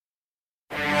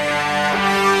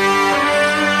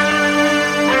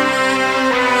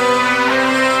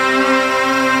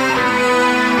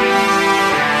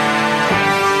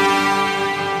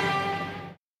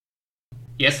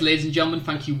Yes, ladies and gentlemen,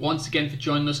 thank you once again for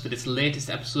joining us for this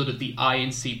latest episode of the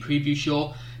INC Preview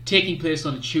Show, taking place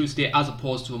on a Tuesday as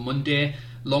opposed to a Monday.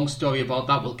 Long story about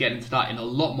that, we'll get into that in a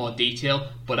lot more detail,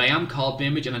 but I am Carl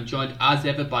Bainbridge and I'm joined as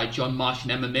ever by John Marsh in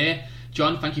MMA.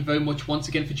 John, thank you very much once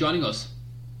again for joining us.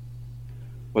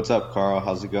 What's up, Carl?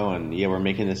 How's it going? Yeah, we're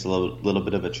making this a little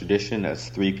bit of a tradition. That's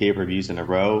 3 pay-per-views in a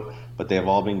row, but they've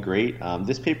all been great.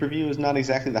 This pay-per-view is not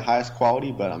exactly the highest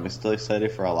quality, but I'm still excited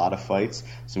for a lot of fights,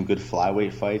 some good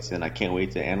flyweight fights, and I can't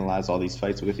wait to analyze all these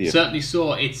fights with you. Certainly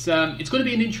so. It's going to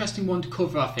be an interesting one to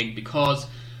cover, I think, because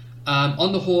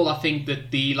on the whole, I think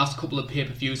that the last couple of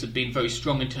pay-per-views have been very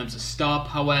strong in terms of star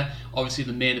power. Obviously,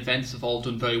 the main events have all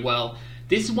done very well.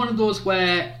 This is one of those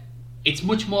where it's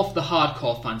much more for the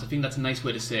hardcore fans. I think that's a nice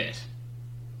way to say it.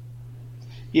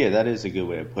 Yeah, that is a good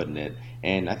way of putting it.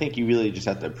 And I think you really just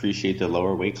have to appreciate the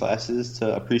lower weight classes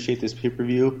to appreciate this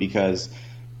pay-per-view because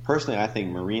personally, I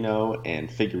think Marino and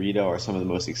Figueiredo are some of the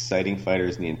most exciting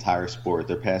fighters in the entire sport.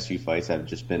 Their past few fights have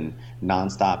just been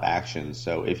non-stop action.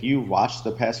 So if you watch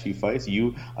the past few fights,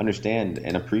 you understand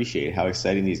and appreciate how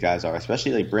exciting these guys are,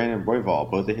 especially like Brandon Royval.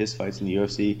 Both of his fights in the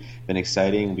UFC been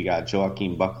exciting. We got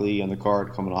Joaquin Buckley on the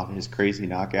card coming off of his crazy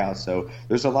knockout. So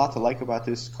there's a lot to like about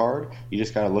this card. You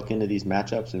just got to look into these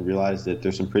matchups and realize that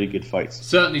there's some pretty good fights.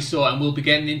 Certainly so, and we'll be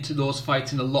getting into those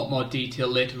fights in a lot more detail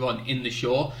later on in the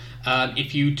show.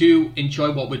 If you do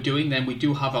enjoy what we're doing, then we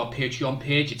do have our Patreon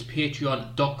page. It's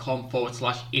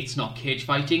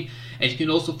patreon.com/itsnotcagefighting. And you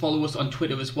can also follow us on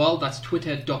Twitter as well. That's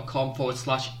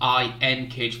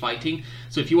twitter.com/INCagefighting.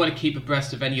 So if you want to keep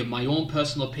abreast of any of my own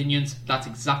personal opinions, that's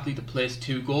exactly the place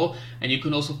to go. And you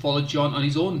can also follow John on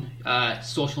his own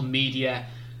social media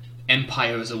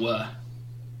empire, as it were.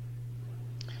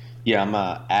 Yeah, I'm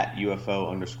at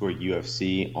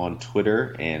UFO_UFC on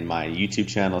Twitter, and my YouTube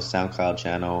channel, SoundCloud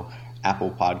channel, Apple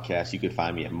Podcasts. You can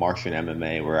find me at Martian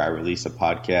MMA, where I release a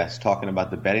podcast talking about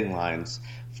the betting lines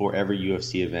for every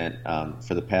UFC event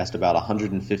for the past about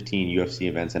 115 UFC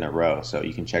events in a row. So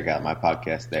you can check out my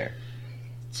podcast there.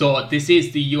 So this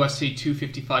is the UFC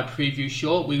 255 preview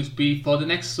show. We'll be, for the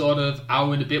next sort of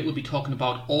hour and a bit, we'll be talking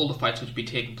about all the fights which will be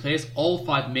taking place, all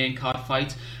 5 main card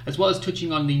fights, as well as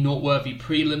touching on the noteworthy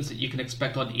prelims that you can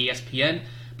expect on ESPN.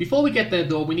 Before we get there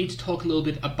though, we need to talk a little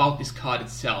bit about this card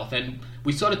itself, and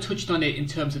we sort of touched on it in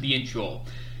terms of the intro.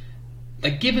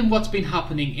 Like, given what's been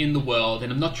happening in the world,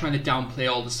 and I'm not trying to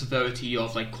downplay all the severity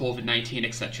of like COVID-19,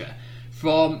 etc.,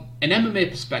 from an MMA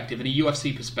perspective and a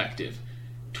UFC perspective,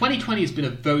 2020 has been a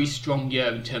very strong year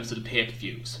in terms of the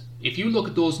pay-per-views. If you look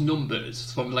at those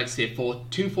numbers from, like, say, for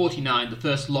 249, the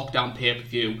first lockdown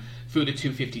pay-per-view, through to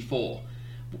 254,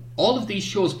 all of these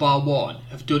shows, bar one,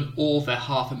 have done over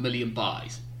 500,000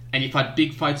 buys. And you've had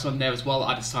big fights on there as well,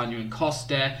 Adesanya and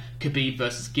Costa, Khabib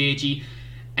versus Gaethje,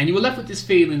 and you were left with this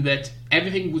feeling that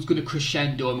everything was going to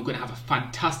crescendo and we're going to have a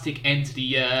fantastic end to the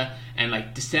year, and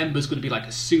like December's going to be like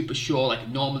a super show like it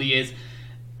normally is.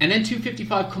 And then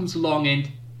 255 comes along and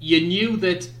you knew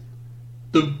that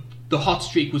the hot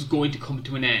streak was going to come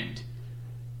to an end.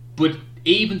 But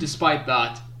even despite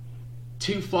that,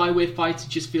 2 flyweight fights, it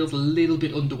just feels a little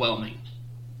bit underwhelming.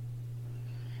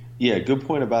 Yeah, good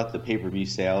point about the pay-per-view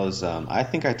sales. I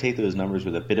think I take those numbers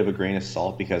with a bit of a grain of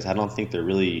salt because I don't think they're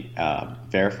really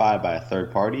verified by a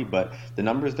third party, but the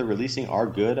numbers they're releasing are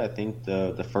good. I think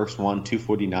the first one,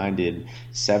 249, did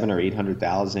 700,000 or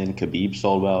 800,000. Khabib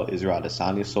sold well. Israel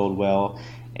Adesanya sold well.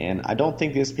 And I don't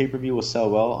think this pay-per-view will sell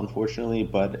well, unfortunately,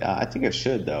 but I think it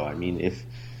should, though. I mean, if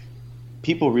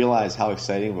people realize how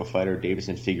exciting of a fighter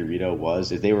Deiveson Figueiredo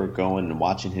was, if they were going and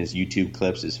watching his YouTube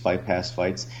clips, his Fight Pass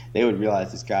fights, they would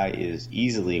realize this guy is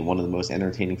easily one of the most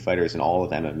entertaining fighters in all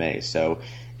of MMA. So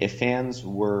if fans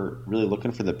were really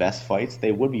looking for the best fights,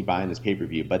 they would be buying this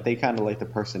pay-per-view. But they kind of like the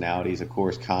personalities. Of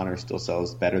course, Conor still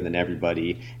sells better than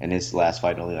everybody, and his last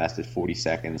fight only lasted 40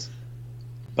 seconds.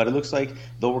 But it looks like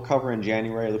they'll recover in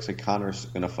January. It looks like Conor's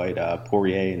going to fight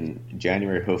Poirier in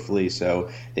January, hopefully. So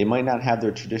they might not have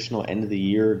their traditional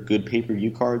end-of-the-year good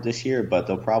pay-per-view card this year, but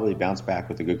they'll probably bounce back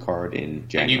with a good card in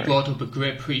January. And you brought up a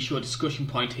great pre-show discussion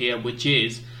point here, which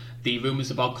is the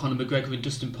rumours about Conor McGregor and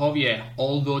Dustin Poirier.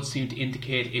 All roads seem to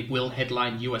indicate it will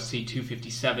headline UFC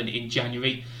 257 in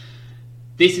January.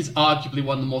 This is arguably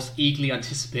one of the most eagerly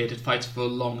anticipated fights for a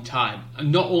long time.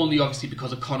 And not only, obviously,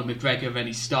 because of Conor McGregor and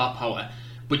his star power,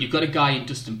 but you've got a guy in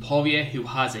Dustin Poirier who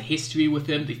has a history with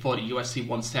him before the UFC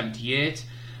 178.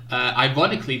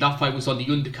 Ironically, that fight was on the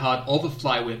undercard of a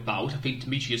flyweight bout. I think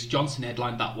Demetrius Johnson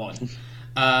headlined that one.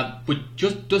 But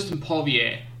just Dustin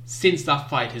Poirier, since that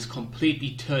fight, has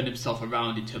completely turned himself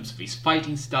around in terms of his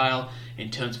fighting style, in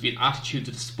terms of his attitude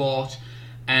to the sport.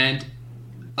 And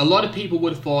A lot of people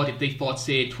would have thought if they thought,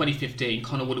 say, 2015,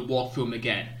 Conor would have walked through him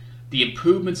again. The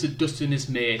improvements that Dustin has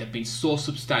made have been so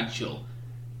substantial,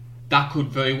 that could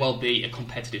very well be a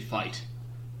competitive fight.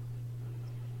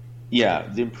 Yeah,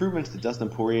 the improvements that Dustin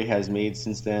Poirier has made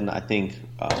since then, I think,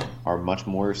 are much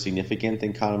more significant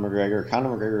than Conor McGregor.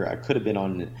 Conor McGregor could have been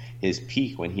on his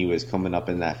peak when he was coming up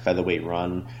in that featherweight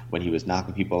run, when he was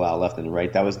knocking people out left and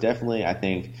right. That was definitely, I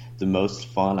think, the most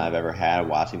fun I've ever had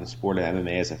watching the sport of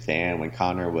MMA as a fan, when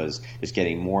Conor was just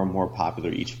getting more and more popular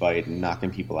each fight and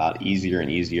knocking people out easier and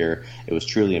easier. It was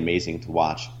truly amazing to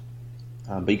watch.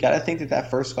 But you got to think that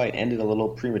first fight ended a little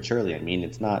prematurely. I mean,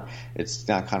 it's not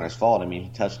Conor's fault. I mean, he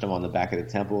touched him on the back of the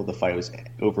temple. The fight was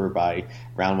over by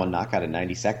round 1 knockout in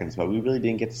 90 seconds. But we really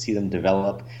didn't get to see them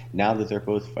develop. Now that they're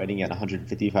both fighting at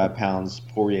 155 pounds,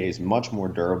 Poirier is much more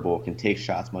durable, can take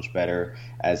shots much better,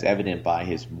 as evident by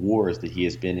his wars that he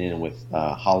has been in with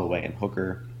Holloway and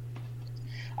Hooker.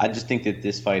 I just think that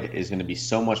this fight is going to be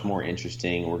so much more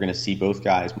interesting. We're going to see both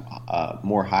guys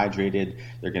more hydrated.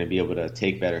 They're going to be able to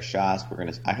take better shots.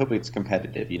 I hope it's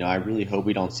competitive. I really hope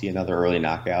we don't see another early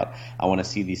knockout. I want to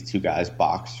see these two guys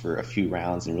box for a few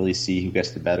rounds and really see who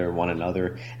gets the better of one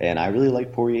another. And I really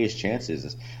like Poirier's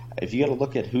chances. If you got to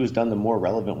look at who's done the more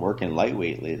relevant work in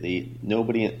lightweight lately,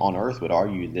 nobody on earth would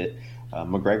argue that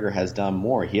McGregor has done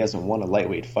more. He hasn't won a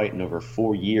lightweight fight in over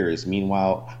 4 years.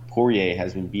 Meanwhile, Poirier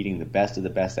has been beating the best of the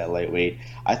best at lightweight.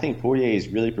 I think Poirier is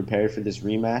really prepared for this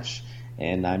rematch,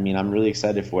 and I mean, I'm really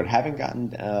excited for it. Haven't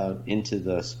gotten into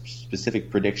the specific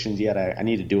predictions yet. I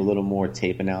need to do a little more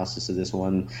tape analysis of this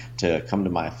one to come to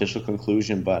my official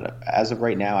conclusion, but as of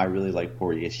right now, I really like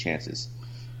Poirier's chances.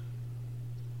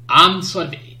 I'm sort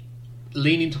of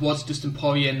leaning towards Dustin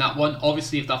Poirier in that one.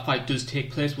 Obviously, if that fight does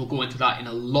take place, we'll go into that in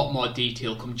a lot more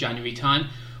detail come January time.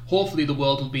 Hopefully the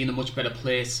world will be in a much better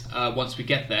place once we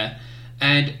get there.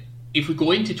 And if we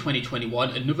go into 2021,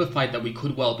 another fight that we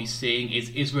could well be seeing is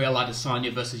Israel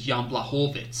Adesanya versus Jan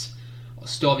Blachowicz.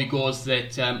 Story goes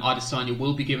that Adesanya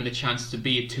will be given a chance to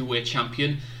be a two-way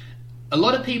champion. A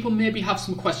lot of people maybe have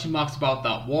some question marks about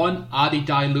that. One, are they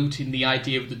diluting the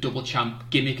idea of the double champ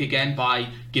gimmick again by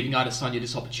giving Adesanya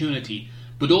this opportunity?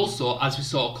 But also, as we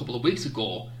saw a couple of weeks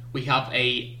ago, we have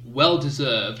a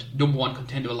well-deserved number one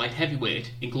contender at light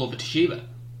heavyweight in Glover Teixeira.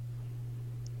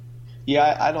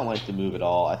 Yeah, I don't like the move at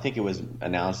all. I think it was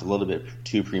announced a little bit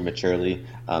too prematurely.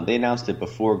 They announced it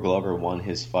before Glover won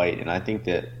his fight, and I think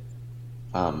that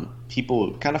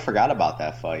people kind of forgot about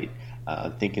that fight,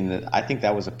 thinking that I think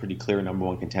that was a pretty clear number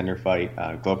one contender fight.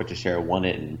 Glover Teixeira won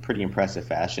it in pretty impressive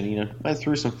fashion. Went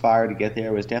through some fire to get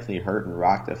there. Was definitely hurt and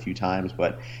rocked a few times,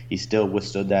 but he still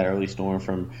withstood that early storm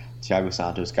from Thiago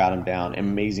Santos, got him down.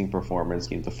 Amazing performance.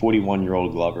 The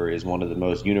 41-year-old Glover is one of the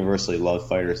most universally loved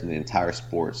fighters in the entire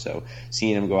sport. So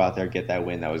seeing him go out there, get that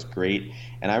win, that was great.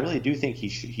 And I really do think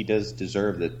he does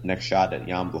deserve the next shot at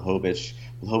Jan Blachowicz.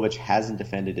 Blachowicz hasn't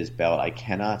defended his belt. I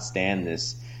cannot stand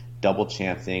this double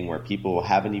champ thing where people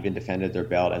haven't even defended their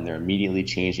belt and they're immediately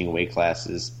changing weight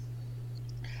classes.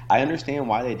 I understand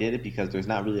why they did it, because there's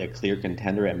not really a clear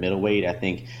contender at middleweight. I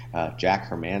think Jack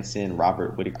Hermanson,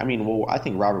 Robert Whittaker. I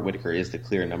think Robert Whittaker is the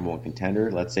clear number one contender.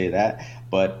 Let's say that.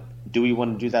 But do we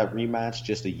want to do that rematch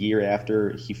just a year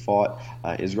after he fought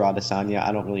Israel Adesanya?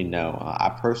 I don't really know.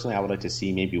 I would like to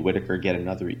see maybe Whittaker get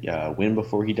another win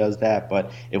before he does that.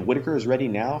 But if Whittaker is ready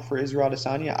now for Israel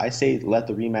Adesanya, I say let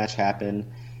the rematch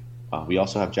happen. We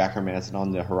also have Jack Hermanson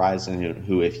on the horizon,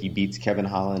 who, if he beats Kevin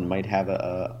Holland, might have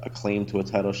a claim to a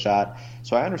title shot.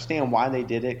 So I understand why they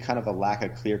did it, kind of a lack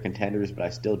of clear contenders, but I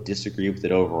still disagree with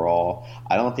it overall.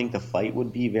 I don't think the fight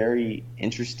would be very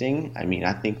interesting.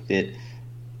 I think that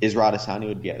Israel Adesanya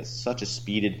would be at such a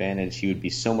speed advantage. He would be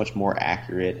so much more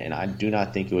accurate, and I do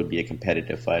not think it would be a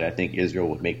competitive fight. I think Israel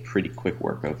would make pretty quick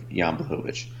work of Jan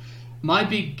Blachowicz. My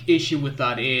big issue with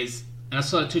that is, and I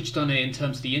sort of touched on it in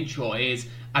terms of the intro, is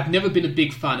I've never been a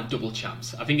big fan of double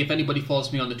champs. I think if anybody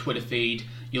follows me on the Twitter feed,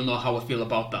 you'll know how I feel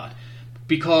about that.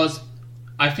 Because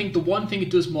I think the one thing it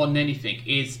does more than anything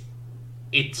is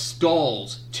it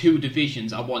stalls two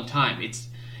divisions at one time.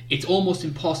 It's almost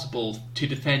impossible to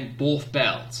defend both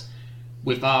belts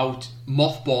without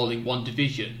mothballing one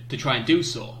division to try and do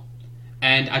so.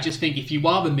 And I just think if you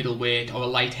are a middleweight or a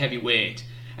light heavyweight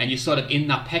and you're sort of in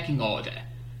that pecking order,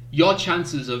 your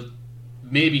chances of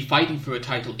maybe fighting for a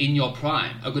title in your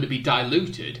prime are going to be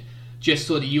diluted just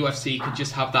so the UFC can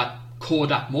just have that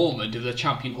Kodak moment of the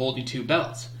champion holding two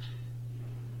belts.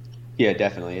 Yeah,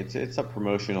 definitely. It's a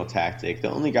promotional tactic.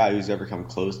 The only guy who's ever come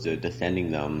close to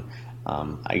defending them,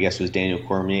 I guess, was Daniel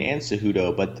Cormier and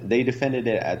Cejudo, but they defended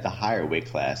it at the higher weight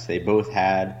class. They both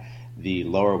had the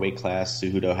lower weight class.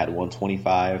 Cejudo had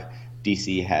 125.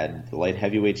 DC had the light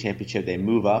heavyweight championship. They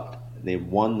move up. They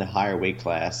won the higher weight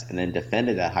class and then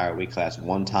defended that higher weight class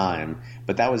one time,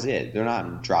 but that was it. They're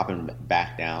not dropping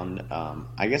back down.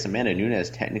 I guess Amanda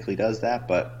Nunes technically does that,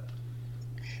 but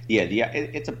yeah,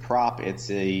 it's a prop. It's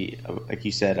like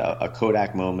you said, a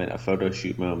Kodak moment, a photo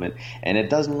shoot moment, and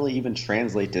it doesn't really even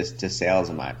translate to sales,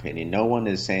 in my opinion. No one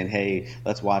is saying, "Hey,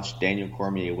 let's watch Daniel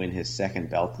Cormier win his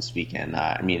second belt this weekend."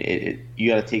 I mean, you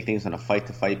got to take things on a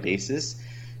fight-to-fight basis.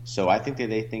 So I think that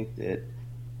they think that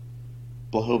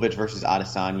Blachowicz versus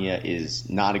Adesanya is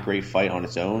not a great fight on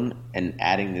its own, and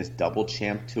adding this double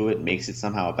champ to it makes it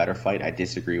somehow a better fight. I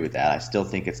disagree with that. I still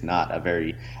think it's not a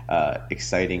very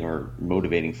exciting or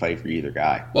motivating fight for either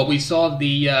guy. Well, we saw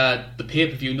the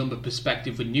pay-per-view number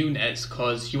perspective with Nunes,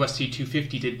 because UFC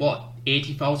 250 did what,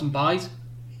 80,000 buys,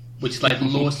 which is like the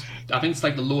lowest. I think it's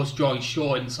like the lowest drawing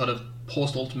show in sort of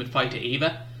post-Ultimate Fighter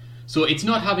era. So it's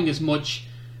not having as much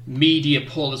media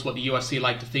pull as what the UFC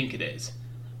like to think it is.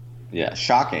 Yeah,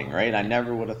 shocking, right? I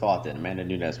never would have thought that Amanda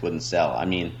Nunes wouldn't sell. I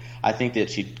mean, I think that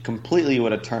she completely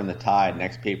would have turned the tide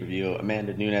next pay-per-view.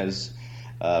 Amanda Nunes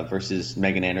versus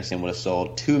Megan Anderson would have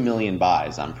sold 2 million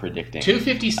buys, I'm predicting.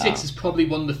 256 is probably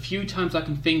one of the few times I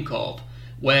can think of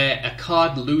where a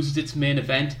card loses its main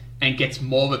event and gets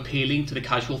more appealing to the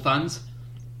casual fans.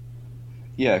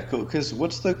 Yeah, cool. Because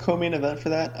what's the co-main event for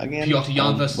that again? Petr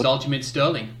Yan versus Aljamain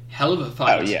Sterling. Hell of a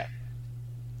fight. Oh, yeah.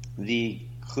 The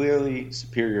clearly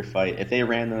superior fight. If they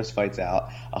ran those fights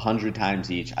out 100 times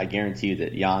each, I guarantee you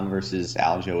that Yan versus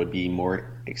Aljo would be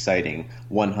more exciting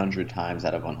 100 times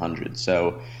out of 100.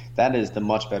 So that is the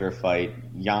much better fight.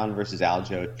 Yan versus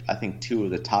Aljo, I think 2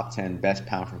 of the top 10 best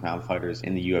pound-for-pound fighters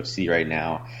in the UFC right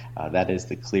now. That is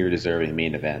the clear deserving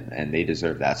main event, and they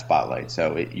deserve that spotlight.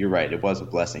 So you're right, it was a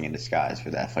blessing in disguise for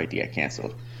that fight to get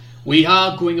canceled. We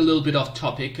are going a little bit off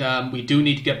topic. We do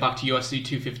need to get back to UFC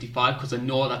 255 because I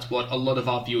know that's what a lot of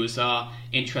our viewers are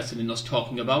interested in us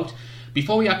talking about.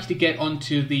 Before we actually get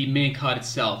onto the main card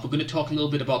itself, we're going to talk a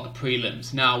little bit about the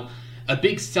prelims. Now, a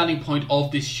big selling point of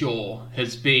this show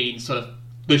has been sort of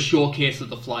the showcase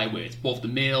of the flyweights, both the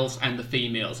males and the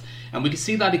females. And we can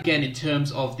see that again in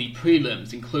terms of the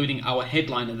prelims, including our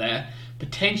headliner there.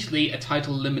 Potentially a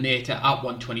title eliminator at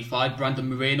 125. Brandon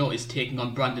Moreno is taking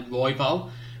on Brandon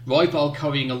Royval. Royval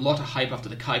carrying a lot of hype after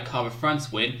the Kai Kara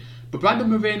France win, but Brandon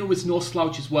Moreno was no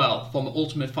slouch as well. Former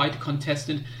Ultimate Fighter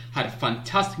contestant, had a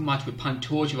fantastic match with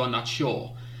Pantoja on that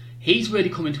show. He's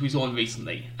really come into his own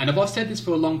recently, and I've said this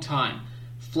for a long time,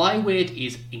 flyweight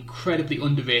is incredibly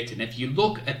underrated, and if you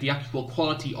look at the actual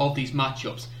quality of these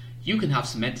matchups, you can have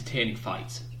some entertaining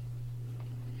fights.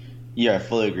 Yeah, I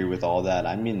fully agree with all that.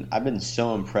 I mean, I've been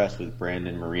so impressed with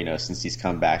Brandon Moreno since he's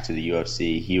come back to the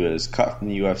UFC. He was cut from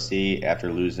the UFC after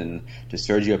losing to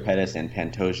Sergio Pettis and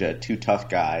Pantoja, 2 tough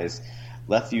guys.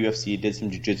 Left the UFC, did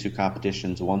some jiu-jitsu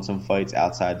competitions, won some fights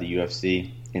outside the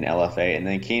UFC in LFA, and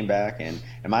then came back. And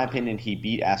in my opinion, he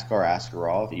beat Askar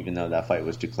Askarov, even though that fight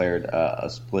was declared a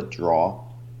split draw.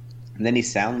 And then he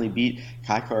soundly beat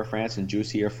Kai Kara France and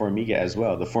Jussier Formiga as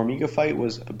well. The Formiga fight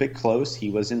was a bit close. He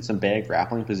was in some bad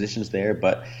grappling positions there,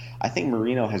 but I think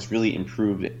Moreno has really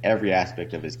improved every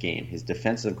aspect of his game. His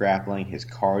defensive grappling, his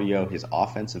cardio, his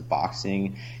offensive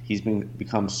boxing. He's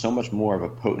become so much more of a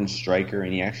potent striker,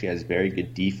 and he actually has very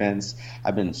good defense.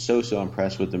 I've been so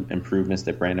impressed with the improvements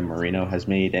that Brandon Moreno has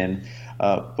made. And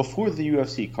before the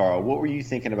UFC, Carl, what were you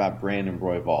thinking about Brandon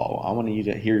Royval? I want you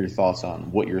to hear your thoughts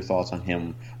on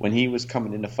him when he was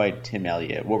coming in to fight Tim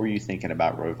Elliott. What were you thinking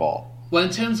about Royval? Well, in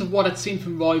terms of what I'd seen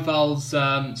from Royval's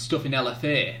stuff in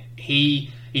LFA,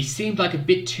 he seemed like a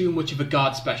bit too much of a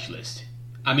guard specialist.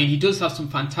 I mean, he does have some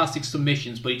fantastic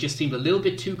submissions, but he just seemed a little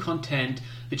bit too content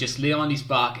to just lay on his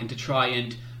back and to try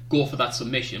and go for that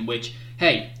submission, which,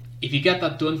 hey, if you get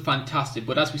that done, fantastic.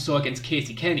 But as we saw against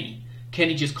Casey Kenny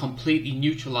just completely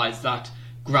neutralised that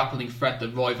grappling threat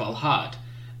that Royval had,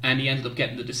 and he ended up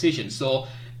getting the decision. So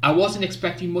I wasn't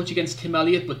expecting much against Tim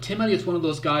Elliott, but Tim Elliott's one of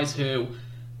those guys who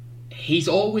he's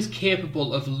always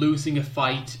capable of losing a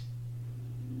fight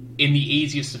in the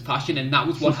easiest of fashion, and that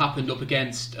was what happened up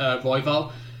against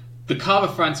Royval. The Kara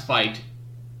France fight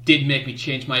did make me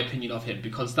change my opinion of him,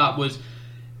 because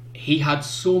he had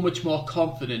so much more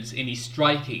confidence in his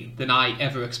striking than I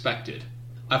ever expected.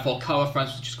 I thought Kara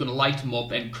France was just going to light him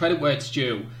up, and credit where it's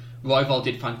due, Royval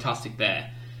did fantastic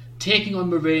there. Taking on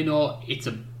Moreno, it's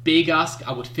a big ask.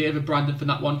 I would favour Brandon for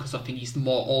that one because I think he's the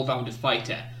more all-rounded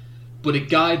fighter. But a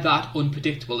guy that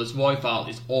unpredictable as Royval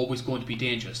is always going to be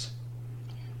dangerous.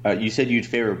 You said you'd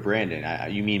favor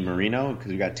Brandon. You mean Moreno?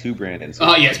 Because we got 2 Brandons.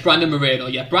 Oh, yes, Brandon Moreno.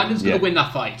 Yeah, Brandon's going to win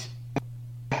that fight.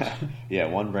 Yeah,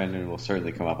 one Brendan will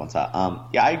certainly come up on top.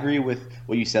 Yeah, I agree with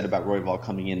what you said about Royval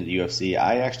coming into the UFC.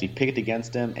 I actually picked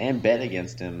against him and bet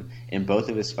against him in both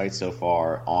of his fights so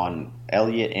far on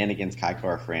Elliott and against Kai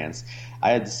Kara-France.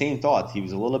 I had the same thought. He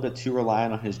was a little bit too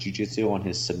reliant on his jiu-jitsu, on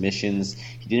his submissions.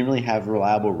 He didn't really have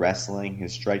reliable wrestling.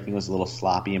 His striking was a little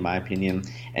sloppy, in my opinion.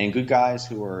 And good guys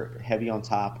who are heavy on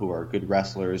top, who are good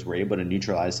wrestlers, were able to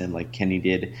neutralize him like Kenny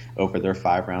did over their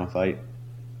 5-round fight.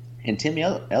 And Tim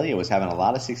Elliott was having a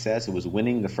lot of success. It was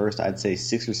winning the first, I'd say,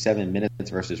 6 or 7 minutes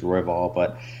versus Royval.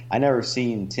 But I never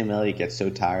seen Tim Elliott get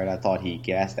so tired. I thought he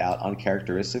gassed out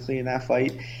uncharacteristically in that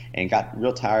fight and got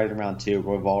real tired in round 2.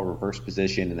 Royval reversed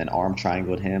position and then arm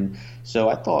triangled him. So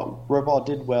I thought Royval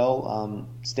did well,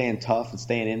 staying tough and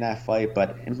staying in that fight.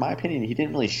 But in my opinion, he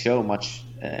didn't really show much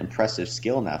impressive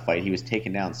skill in that fight. He was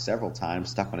taken down several times,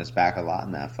 stuck on his back a lot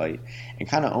in that fight, and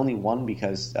kind of only won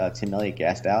because Tim Elliott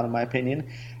gassed out, in my opinion.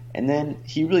 And then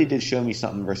he really did show me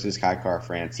something versus Kai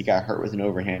Kara-France. He got hurt with an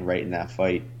overhand right in that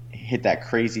fight, hit that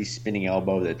crazy spinning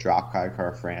elbow that dropped Kai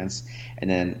Kara-France, and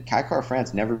then Kai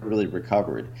Kara-France never really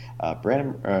recovered.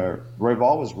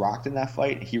 Royval was rocked in that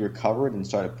fight. He recovered and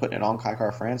started putting it on Kai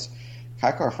Kara-France.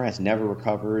 Kai Kara-France never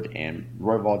recovered, and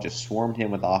Royval just swarmed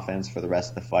him with offense for the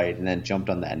rest of the fight and then jumped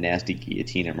on that nasty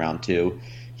guillotine in round 2.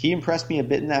 He impressed me a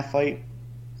bit in that fight.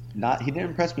 He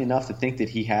didn't impress me enough to think that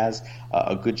he has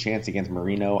a good chance against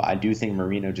Marino. I do think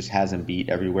Marino just has him beat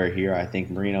everywhere here. I think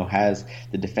Marino has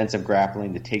the defensive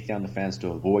grappling, the takedown defense to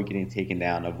avoid getting taken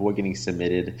down, avoid getting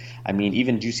submitted. I mean,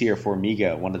 even Jussier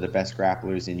Formiga, one of the best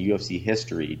grapplers in UFC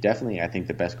history, definitely I think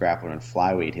the best grappler in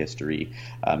flyweight history.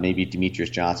 Maybe Demetrius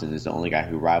Johnson is the only guy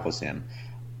who rivals him.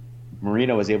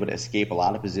 Marino was able to escape a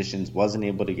lot of positions, wasn't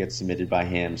able to get submitted by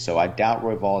him, so I doubt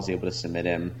Royval is able to submit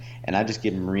him, and I just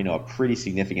give Marino a pretty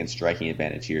significant striking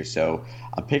advantage here. So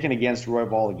I'm picking against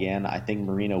Royval again. I think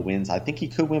Marino wins. I think he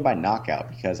could win by knockout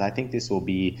because I think this will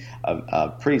be a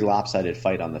pretty lopsided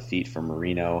fight on the feet for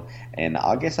Marino, and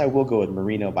I guess I will go with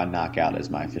Marino by knockout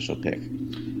as my official pick.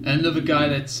 Another guy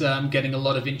that's getting a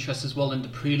lot of interest as well in the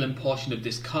prelim portion of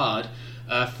this card,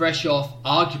 fresh off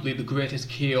arguably the greatest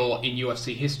KO in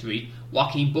UFC history,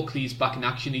 Joaquin Buckley is back in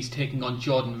action. He's taking on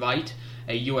Jordan Wright,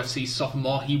 a UFC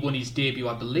sophomore. He won his debut,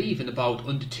 I believe, in about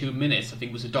under 2 minutes. I think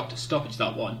it was a doctor stoppage,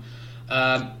 that one.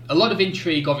 A lot of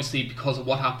intrigue, obviously, because of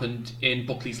what happened in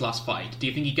Buckley's last fight. Do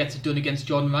you think he gets it done against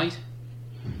Jordan Wright?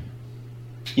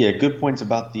 Yeah, good points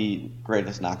about the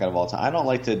greatest knockout of all time. I don't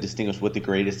like to distinguish what the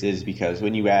greatest is because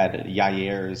when you add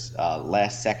Yair's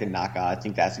last second knockout, I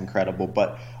think that's incredible.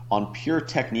 But on pure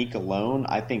technique alone,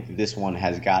 I think this one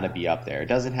has got to be up there. It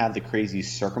doesn't have the crazy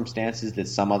circumstances that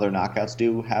some other knockouts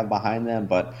do have behind them,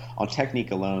 but on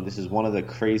technique alone, this is one of the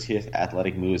craziest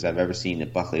athletic moves I've ever seen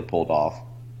that Buckley pulled off.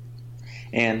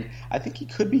 And I think he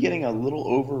could be getting a little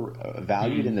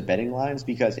overvalued in the betting lines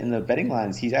because in the betting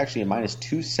lines, he's actually a minus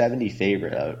 270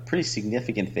 favorite, a pretty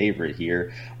significant favorite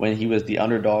here when he was the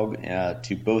underdog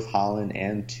to both Holland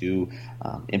and to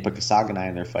Impa Kasanganay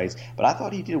in their fights. But I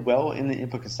thought he did well in the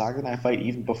Impa Kasanganay fight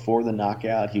even before the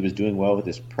knockout. He was doing well with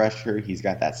his pressure. He's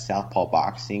got that southpaw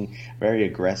boxing, very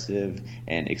aggressive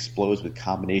and explodes with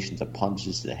combinations of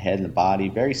punches to the head and the body.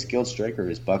 Very skilled striker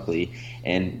is Buckley.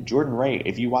 And Jordan Wright,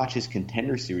 if you watch his Contender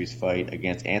Series fight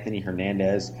against Anthony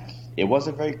Hernandez, it was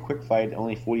a very quick fight,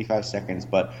 only 45 seconds,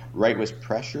 but Wright was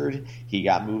pressured. He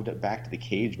got moved back to the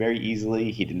cage very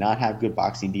easily. He did not have good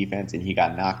boxing defense, and he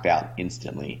got knocked out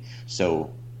instantly.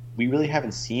 So we really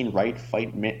haven't seen Wright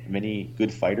fight many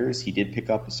good fighters. He did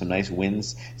pick up some nice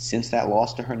wins since that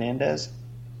loss to Hernandez,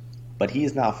 but he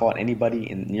has not fought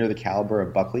anybody near the caliber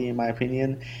of Buckley, in my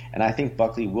opinion. And I think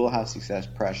Buckley will have success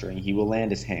pressuring. He will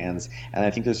land his hands. And I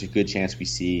think there's a good chance we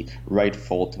see Wright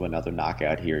fold to another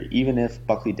knockout here. Even if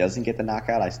Buckley doesn't get the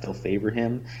knockout, I still favor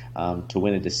him to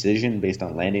win a decision based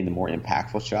on landing the more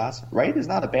impactful shots. Wright is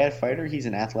not a bad fighter. He's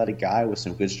an athletic guy with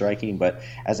some good striking. But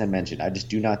as I mentioned, I just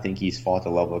do not think he's fought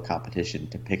the level of competition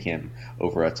to pick him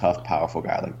over a tough, powerful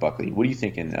guy like Buckley. What are you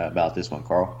thinking about this one,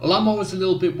 Carl? Well, I'm always a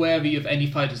little bit wary of any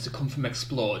fighters to come from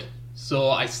Explode. So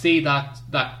I see that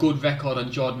good record on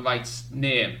Jordan Wright's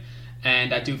name,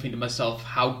 and I do think to myself,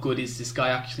 how good is this guy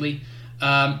actually?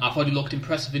 I thought he looked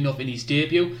impressive enough in his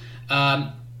debut.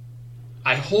 I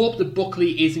hope that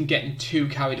Buckley isn't getting too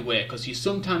carried away, because you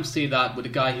sometimes see that with a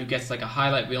guy who gets like a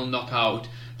highlight reel knockout,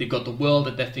 they've got the world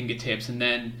at their fingertips, and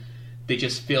then they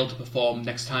just fail to perform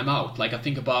next time out. Like I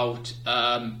think about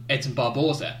Edson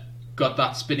Barboza, got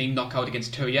that spinning knockout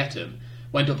against Turietum,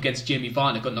 went up against Jamie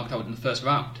Varner, got knocked out in the first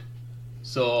round.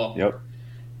 So, yep.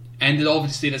 And then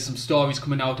obviously there's some stories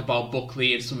coming out about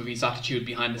Buckley and some of his attitude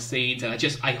behind the scenes, and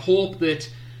I hope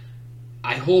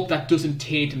that doesn't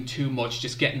taint him too much,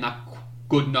 just getting that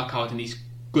good knockout and he's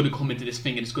going to come into this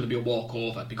thing and it's going to be a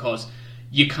walkover, because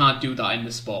you can't do that in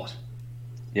the sport.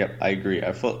 Yep, I agree.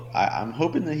 I'm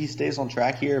hoping that he stays on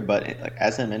track here, but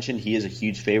as I mentioned, he is a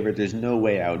huge favorite. There's no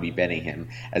way I would be betting him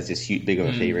as this big of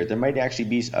a favorite. There might actually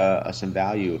be some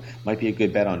value. Might be a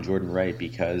good bet on Jordan Wright,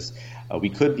 because we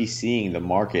could be seeing the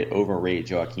market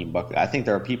overrate Joaquin Buckley. I think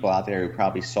there are people out there who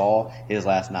probably saw his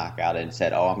last knockout and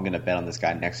said, "Oh, I'm going to bet on this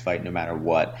guy next fight no matter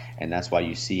what," and that's why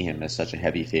you see him as such a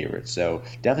heavy favorite. So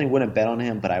definitely wouldn't bet on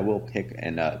him, but I will pick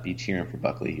and be cheering for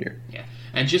Buckley here. Yeah.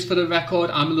 And just for the record,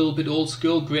 I'm a little bit old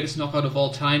school. Greatest knockout of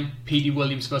all time, P.D.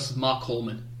 Williams versus Mark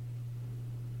Coleman.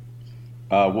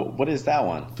 What is that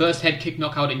one? First head kick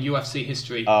knockout in UFC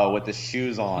history. Oh, with the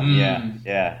shoes on.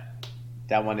 Yeah.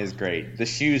 That one is great. The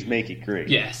shoes make it great.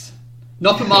 Yes.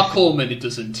 Not for Mark Coleman, it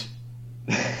doesn't.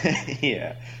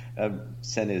 Yeah.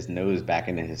 Send his nose back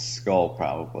into his skull,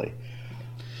 probably.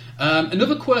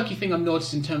 Another quirky thing I've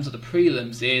noticed in terms of the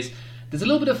prelims is there's a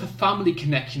little bit of a family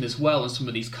connection as well on some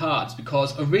of these cards,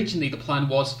 because originally the plan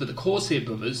was for the Corsair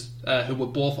brothers, who were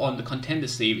both on the Contender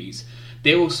Series.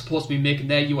 They were supposed to be making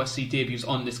their UFC debuts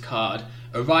on this card.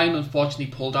 Orion unfortunately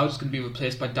pulled out. It's going to be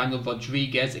replaced by Daniel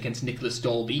Rodriguez against Nicholas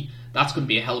Dalby. That's going to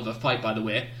be a hell of a fight, by the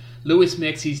way. Lewis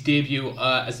makes his debut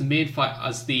as the main fight,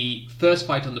 as the first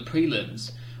fight on the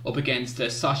prelims, up against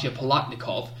Sasha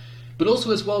Palatnikov. But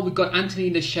also as well, we've got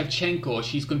Antonina Shevchenko.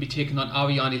 She's going to be taking on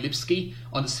Ariane Lipski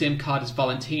on the same card as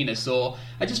Valentina. So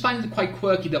I just find it quite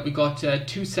quirky that we got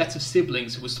two sets of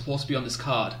siblings who were supposed to be on this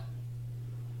card.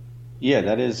 Yeah,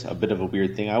 that is a bit of a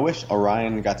weird thing. I wish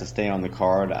Orion got to stay on the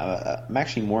card. I'm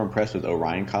actually more impressed with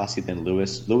Orion Cossie than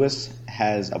Lewis. Lewis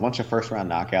has a bunch of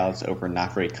first-round knockouts over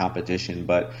not great competition,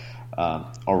 but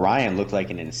Orion looked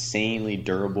like an insanely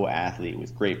durable athlete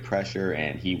with great pressure,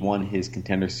 and he won his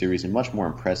Contender Series in much more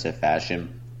impressive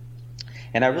fashion.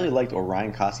 And I really liked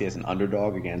Orion Cossie as an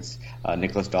underdog against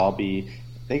Nicholas Dalby.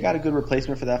 They got a good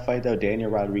replacement for that fight, though. Daniel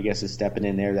Rodriguez is stepping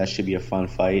in there. That should be a fun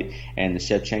fight. And the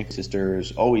Shevchenko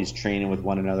sisters always training with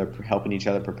one another, helping each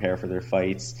other prepare for their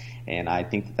fights. And I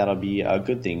think that that'll be a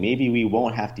good thing. Maybe we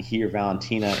won't have to hear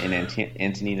Valentina in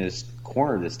Antonina's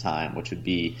corner this time, which would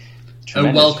be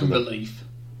tremendous. A welcome relief.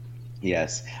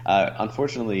 Yes.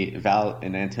 Unfortunately, Val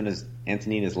in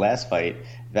Antonina's last fight,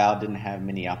 Val didn't have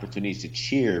many opportunities to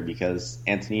cheer because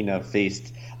Antonina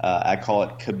faced, I call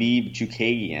it Khabib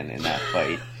Chookagian in that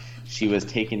fight. She was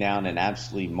taken down and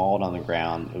absolutely mauled on the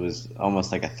ground. It was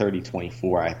almost like a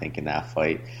 30-24, I think, in that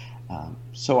fight.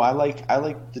 So I like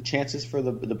the chances for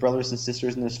the brothers and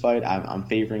sisters in this fight. I'm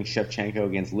favoring Shevchenko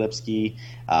against Lipski,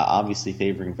 obviously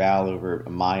favoring Val over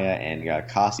Maya, and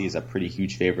Cossie is a pretty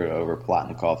huge favorite over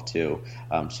Palatnikov too.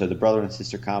 So the brother and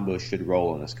sister combo should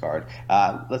roll in this card.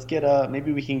 Let's get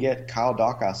maybe we can get Kyle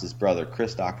Dockhouse's brother,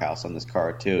 Chris Dockhouse, on this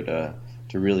card too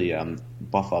to really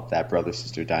buff up that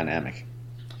brother-sister dynamic.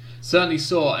 Certainly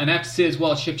so, and I have to say as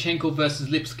well, Shevchenko versus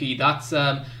Lipski, that's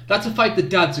a fight the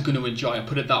dads are going to enjoy, I'll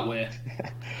put it that way.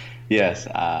 Yes,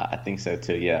 I think so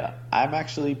too, yeah. I'm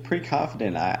actually pretty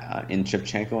confident in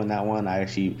Shevchenko in that one. I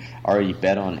actually already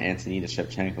bet on Antonina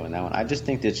Shevchenko in that one. I just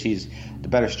think that she's the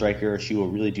better striker. She will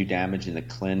really do damage in the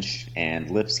clinch, and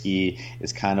Lipski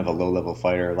is kind of a low-level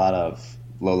fighter, a lot of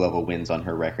low-level wins on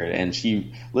her record, and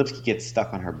Lipski gets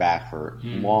stuck on her back for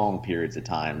long periods of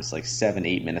times, like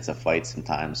 7-8 minutes of fight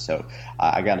sometimes. So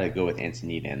I got to go with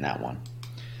Antonina in that one.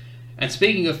 And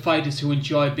speaking of fighters who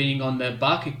enjoy being on their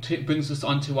back, it brings us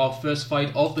on to our first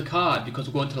fight of the card, because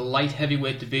we're going to the light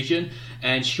heavyweight division,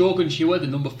 and Shogun Rua, the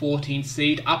number 14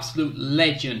 seed, absolute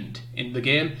legend in the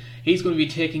game, he's going to be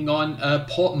taking on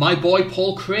my boy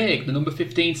Paul Craig, the number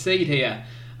 15 seed here.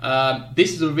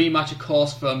 This is a rematch, of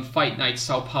course, from Fight Night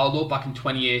Sao Paulo back in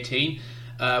 2018,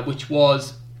 which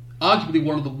was arguably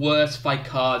one of the worst fight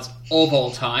cards of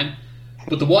all time.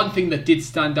 But the one thing that did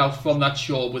stand out from that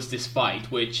show was this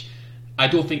fight, which I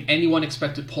don't think anyone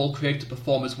expected Paul Craig to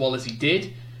perform as well as he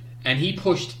did. And he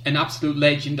pushed an absolute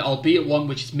legend, albeit one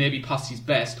which is maybe past his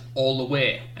best, all the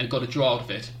way and got a draw out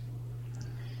of it.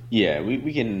 Yeah,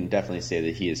 we can definitely say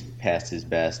that he is past his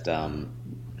best.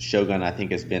 Shogun, I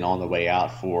think, has been on the way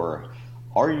out for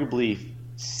arguably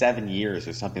 7 years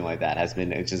or something like that.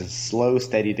 It's just a slow,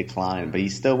 steady decline, but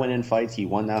he's still winning fights. He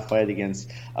won that fight against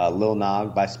Lil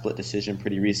Nog by split decision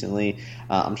pretty recently.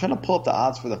 I'm trying to pull up the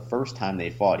odds for the first time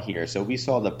they fought here. So we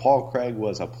saw that Paul Craig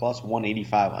was a plus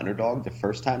 185 underdog the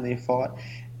first time they fought.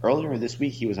 Earlier this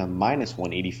week, he was a minus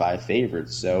 185 favorite.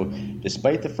 So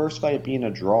despite the first fight being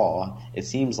a draw, it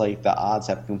seems like the odds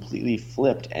have completely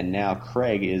flipped, and now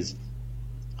Craig is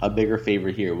a bigger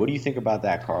favorite here. What do you think about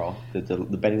that, Carl? The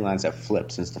betting lines have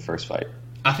flipped since the first fight.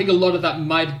 I think a lot of that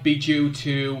might be due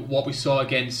to what we saw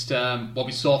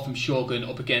from Shogun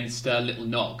up against Little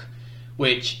Nog,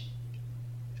 which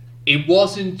it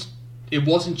wasn't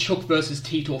Chuck versus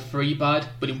Tito 3 bad,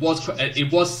 but it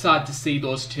was sad to see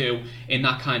those two in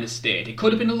that kind of state. It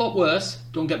could have been a lot worse,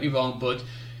 don't get me wrong, but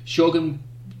Shogun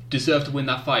deserved to win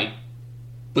that fight.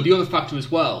 But the other factor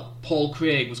as well, Paul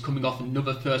Craig was coming off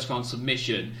another first round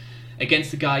submission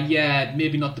against a guy,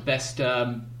 maybe not the best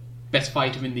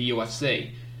fighter in the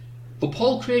UFC. But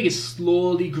Paul Craig is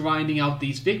slowly grinding out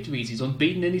these victories. He's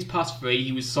unbeaten in his past 3.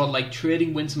 He was sort of like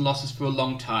trading wins and losses for a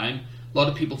long time. A lot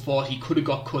of people thought he could have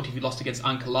got cut if he lost against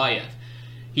Ankalaev.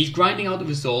 He's grinding out the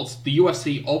results. The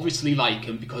UFC obviously like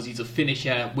him because he's a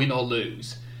finisher, win or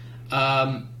lose.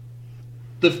 The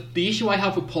issue I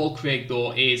have with Paul Craig,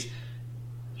 though, is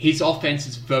his offense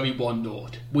is very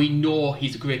one-note. We know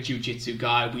he's a great jiu-jitsu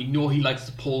guy. We know he likes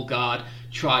to pull guard,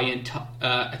 try and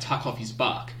attack off his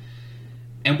back.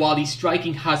 And while his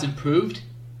striking has improved,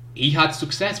 he had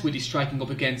success with his striking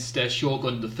up against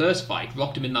Shogun in the first fight,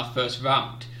 rocked him in that first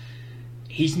round.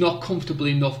 He's not comfortable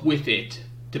enough with it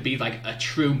to be like a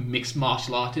true mixed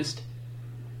martial artist.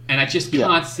 And I just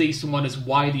can't see someone as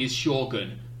wily as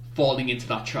Shogun falling into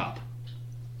that trap.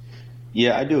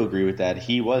 Yeah, I do agree with that.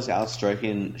 He was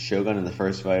outstriking Shogun in the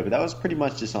first fight, but that was pretty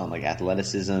much just on like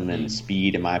athleticism and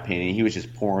speed, in my opinion. He was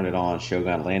just pouring it on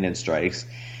Shogun, landing strikes.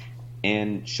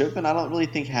 And Shogun, I don't really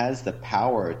think has the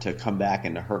power to come back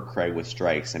and to hurt Craig with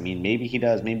strikes. I mean, maybe he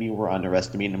does. Maybe we're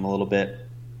underestimating him a little bit.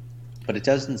 But it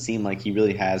doesn't seem like he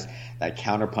really has that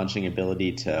counter-punching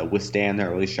ability to withstand the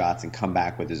early shots and come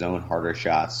back with his own harder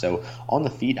shots. So on the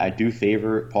feet, I do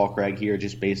favor Paul Craig here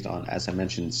just based on, as I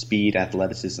mentioned, speed,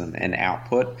 athleticism, and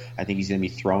output. I think he's going to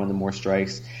be throwing the more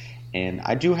strikes. And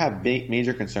I do have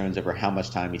major concerns over how much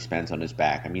time he spends on his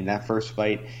back. I mean, that first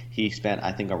fight, he spent,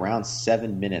 I think, around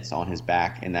 7 minutes on his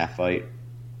back in that fight.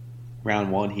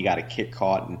 Round 1, he got a kick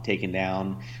caught and taken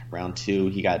down. Round 2,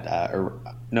 he got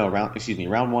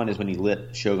round 1 is when he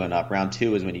lit Shogun up. Round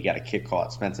 2 is when he got a kick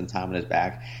caught, spent some time on his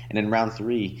back. And then round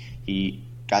 3, he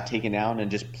got taken down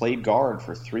and just played guard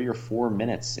for 3 or 4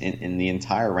 minutes in the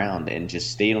entire round and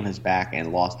just stayed on his back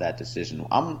and lost that decision.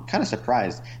 I'm kind of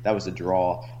surprised that was a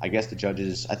draw. I guess the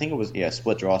judges, I think it was a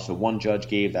split draw. So one judge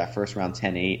gave that first round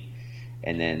 10-8.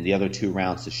 And then the other 2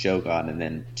 rounds to Shogun, and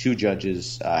then 2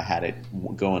 judges had it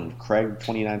going Craig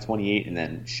 29-28 and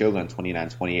then Shogun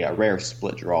 29-28, a rare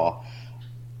split draw.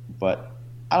 But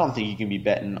I don't think you can be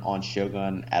betting on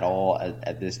Shogun at all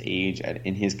at this age,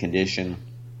 in his condition.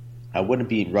 I wouldn't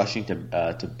be rushing to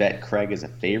bet Craig as a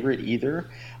favorite either,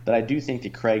 but I do think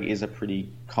that Craig is a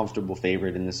pretty comfortable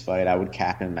favorite in this fight. I would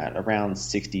cap him at around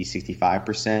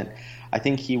 60-65%. I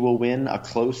think he will win a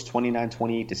close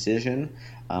 29-28 decision,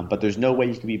 but there's no way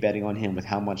you can be betting on him with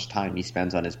how much time he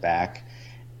spends on his back.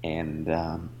 And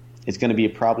it's going to be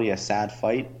probably a sad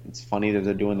fight. It's funny that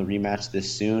they're doing the rematch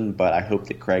this soon, but I hope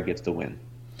that Craig gets the win.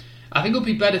 I think it would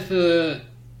be better for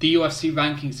the UFC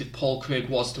rankings if Paul Craig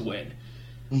was to win.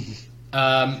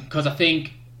 Because I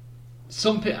think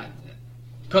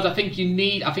a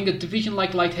division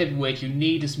like light heavyweight, you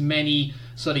need as many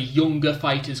sort of younger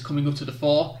fighters coming up to the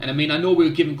fore. And I mean, I know we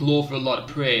were giving Glover a lot of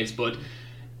praise, but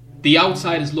the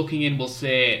outsiders looking in will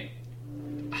say,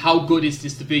 how good is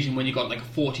this division when you got like a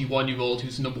 41-year-old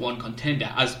who's the number 1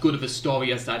 contender? As good of a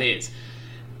story as that is,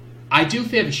 I do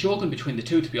favour Shogun between the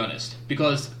two, to be honest,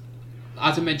 because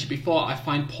as I mentioned before, I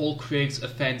find Paul Craig's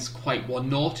offence quite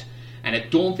one-note. And I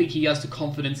don't think he has the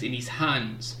confidence in his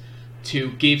hands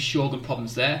to give Shogun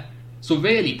problems there. So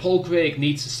really, Paul Craig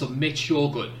needs to submit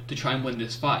Shogun to try and win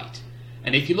this fight.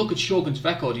 And if you look at Shogun's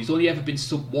record, he's only ever been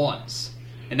sub once.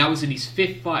 And that was in his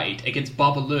 5th fight against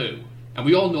Babalu. And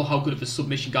we all know how good of a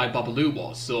submission guy Babalu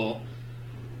was. So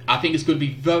I think it's going to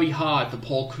be very hard for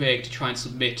Paul Craig to try and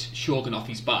submit Shogun off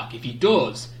his back. If he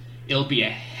does, it'll be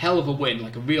a hell of a win,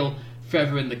 like a real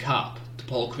feather in the cap to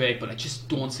Paul Craig. But I just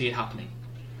don't see it happening.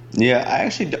 Yeah,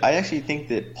 I actually think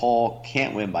that Paul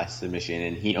can't win by submission,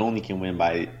 and he only can win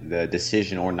by the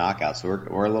decision or knockout. So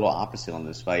we're a little opposite on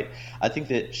this fight. I think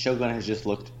that Shogun has just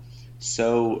looked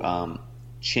so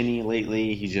chinny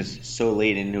lately. He's just so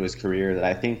late into his career that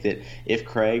I think that if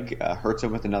Craig hurts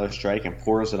him with another strike and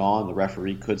pours it on, the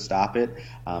referee could stop it.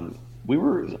 We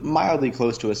were mildly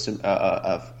close to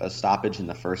a stoppage in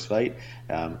the first fight.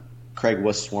 Craig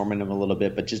was swarming him a little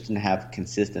bit, but just didn't have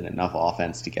consistent enough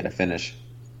offense to get a finish.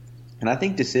 And I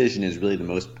think decision is really the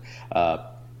most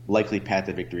likely path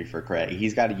to victory for Craig.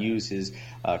 He's got to use his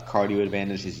cardio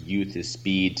advantage, his youth, his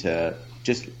speed to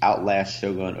just outlast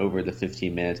Shogun over the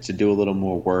 15 minutes, to do a little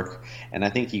more work. And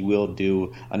I think he will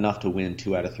do enough to win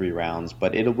 2 out of 3 rounds,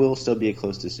 but it will still be a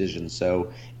close decision.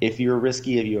 So if you're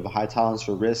risky, if you have a high tolerance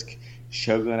for risk,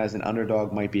 Shogun as an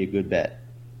underdog might be a good bet.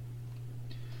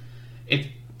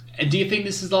 And do you think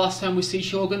this is the last time we see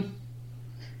Shogun?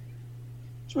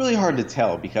 It's really hard to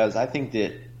tell because I think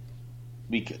that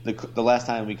the last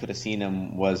time we could have seen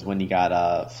him was when he got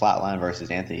flatline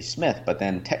versus Anthony Smith. But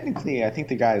then technically, I think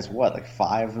the guy is like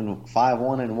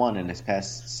 5-1-1 in his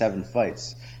past 7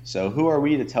 fights. So who are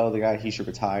we to tell the guy he should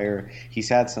retire? He's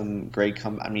had some great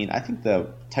I mean, I think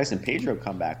the Tyson Pedro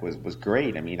comeback was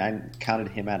great. I mean, I counted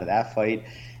him out of that fight,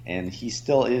 and he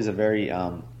still is a very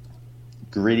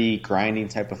gritty, grinding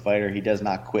type of fighter. He does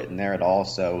not quit in there at all.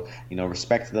 So,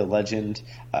 respect to the legend.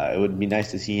 It would be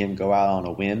nice to see him go out on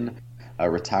a win,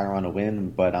 retire on a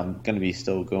win, but I'm going to be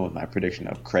still going with my prediction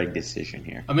of Craig decision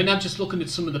here. I mean, I'm just looking at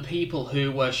some of the people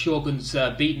who Shogun's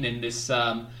beaten in this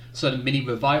sort of mini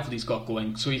revival he's got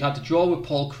going. So he's had to draw with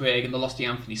Paul Craig and the loss to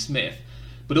Anthony Smith.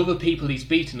 But other people he's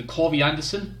beaten, Corey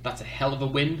Anderson, that's a hell of a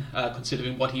win,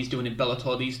 considering what he's doing in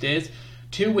Bellator these days.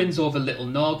 2 wins over Little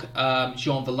Nog,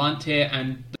 Jean Vellante,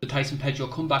 and the Tyson Pedro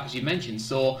comeback, as you mentioned.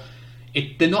 So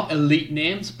they're not elite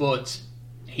names, but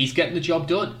he's getting the job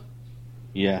done.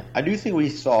 Yeah, I do think we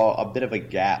saw a bit of a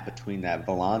gap between that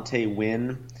Vellante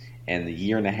win and the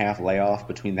 1.5-year layoff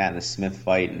between that and the Smith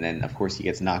fight. And then, of course, he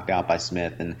gets knocked out by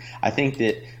Smith. And I think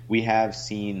that we're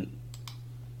seeing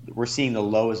the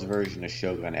lowest version of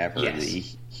Shogun ever.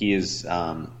 Yes. He is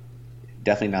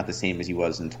definitely not the same as he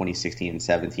was in 2016 and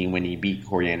 17 when he beat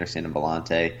Corey Anderson and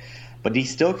Vellante. But he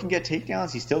still can get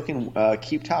takedowns. He still can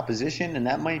keep top position, and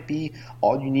that might be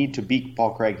all you need to beat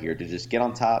Paul Craig here, to just get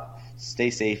on top, stay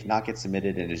safe, not get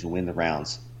submitted, and just win the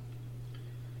rounds.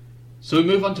 So we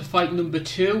move on to fight number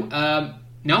 2. Now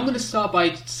I'm going to start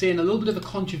by saying a little bit of a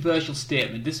controversial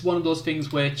statement. This is one of those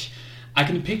things which I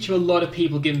can picture a lot of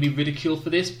people giving me ridicule for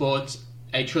this, but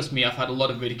hey, trust me, I've had a lot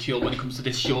of ridicule when it comes to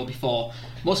this show before.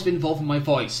 Most of it involving my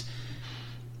voice.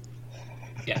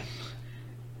 Yeah.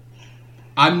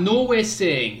 I'm nowhere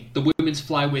saying the women's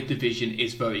flyweight division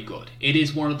is very good. It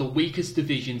is one of the weakest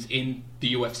divisions in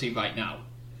the UFC right now.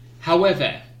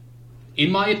 However, in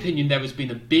my opinion, there has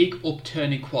been a big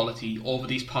upturn in quality over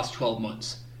these past 12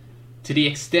 months, to the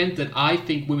extent that I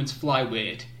think women's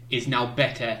flyweight is now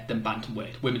better than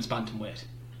bantamweight, women's bantamweight.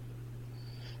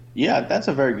 Yeah, that's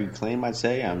a very good claim, I'd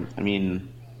say. I mean,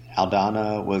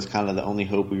 Aldana was kind of the only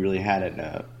hope we really had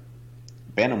at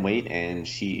bantamweight, and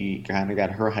she kind of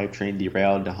got her hype train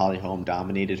derailed. Holly Holm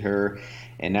dominated her,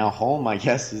 and now Holm, I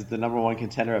guess, is the number 1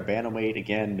 contender at bantamweight.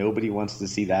 Again, nobody wants to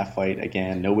see that fight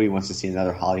again. Nobody wants to see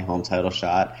another Holly Holm title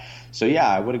shot. So yeah,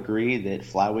 I would agree that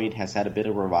flyweight has had a bit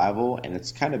of revival, and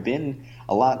it's kind of been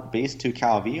a lot based to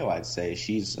Calvillo, I'd say.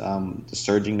 She's the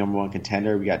surging number 1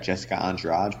 contender. We got Jessica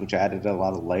Andrade, which added a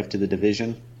lot of life to the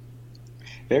division.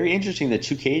 Very interesting that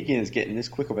Chookagian is getting this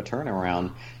quick of a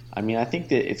turnaround. I mean, I think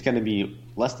that it's going to be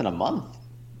less than a month,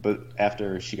 but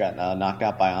after she got knocked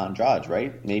out by Andrade,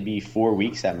 right? Maybe 4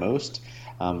 weeks at most.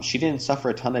 She didn't suffer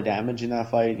a ton of damage in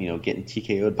that fight, getting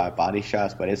TKO'd by body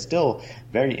shots, but it's still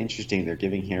very interesting they're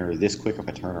giving her this quick of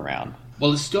a turnaround.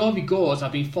 Well, the story goes,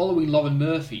 I've been following Lauren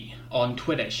Murphy on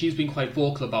Twitter. She's been quite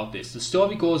vocal about this. The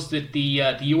story goes that the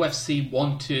UFC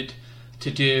wanted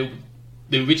to do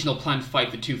the original planned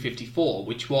fight for 254,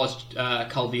 which was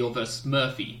Calvillo versus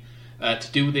Murphy,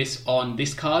 to do this on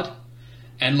this card.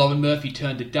 And Lauren Murphy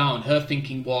turned it down. Her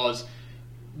thinking was,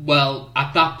 well,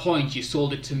 at that point you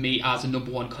sold it to me as a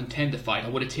number 1 contender fight. I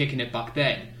would have taken it back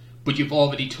then. But you've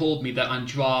already told me that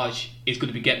Andrade is going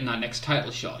to be getting that next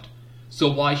title shot.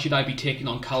 So why should I be taking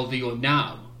on Calvillo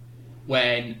now,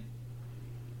 when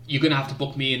you're going to have to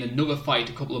book me in another fight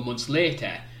a couple of months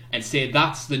later and say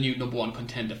that's the new number 1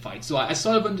 contender fight? So I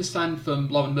sort of understand from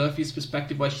Lauren Murphy's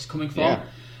perspective where she's coming from. Yeah.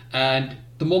 And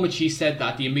the moment she said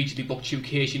that, they immediately booked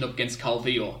Chookagian up against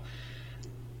Calvillo.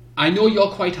 I know you're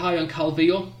quite high on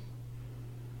Calvillo,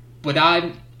 but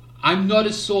I'm not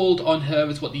as sold on her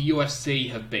as what the UFC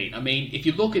have been. I mean, if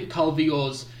you look at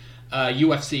Calvillo's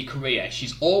UFC career,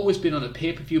 she's always been on a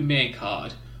pay-per-view main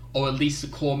card, or at least the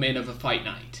core main of a fight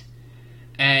night.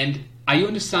 And I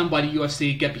understand why the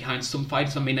UFC get behind some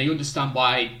fighters. I mean, I understand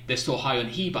why they're so high on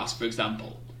Hebas, for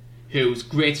example, who's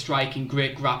great striking,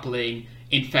 great grappling,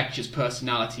 infectious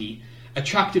personality,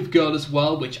 attractive girl as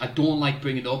well, which I don't like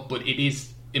bringing up, but it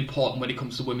is important when it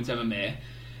comes to women's MMA.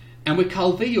 And with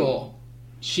Calvillo,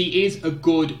 she is a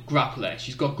good grappler.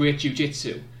 She's got great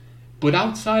jiu-jitsu. But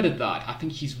outside of that, I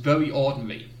think she's very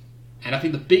ordinary. And I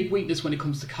think the big weakness when it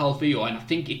comes to Calvillo, and I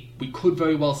think we could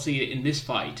very well see it in this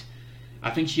fight,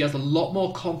 I think she has a lot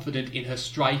more confidence in her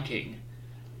striking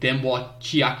than what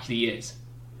she actually is.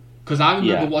 Because I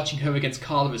remember watching her against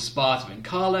Carla Esparza, and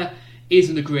Carla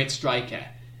isn't a great striker,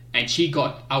 and she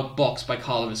got outboxed by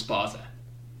Carla Esparza.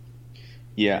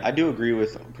 Yeah, I do agree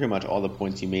with pretty much all the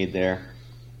points you made there.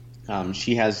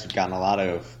 She has gotten a lot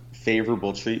of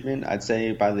favorable treatment, I'd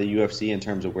say, by the UFC in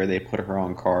terms of where they put her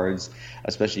on cards,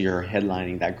 especially her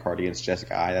headlining that card against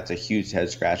Jessica Eye. That's a huge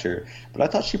head scratcher. But I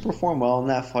thought she performed well in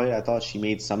that fight. I thought she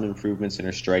made some improvements in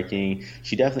her striking.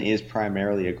 She definitely is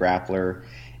primarily a grappler.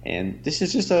 And this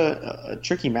is just a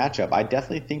tricky matchup. I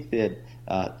definitely think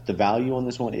that the value on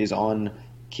this one is on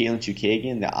Katlyn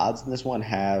Chookagian. The odds in this one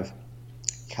have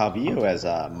Calvillo as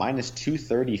a minus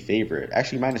 230 favorite,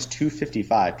 actually minus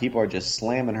 255. People are just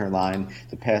slamming her line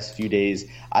the past few days.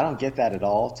 I don't get that at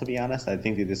all, to be honest. I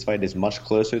think that this fight is much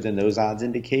closer than those odds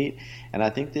indicate, and I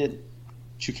think that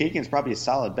Chookagian's probably a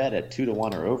solid bet at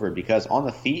 2-1 or over, because on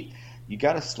the feet, you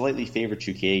got to slightly favor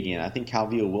Chookagian. I think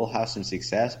Calvillo will have some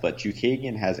success, but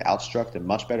Chookagian has outstruck the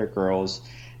much better girls,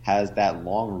 has that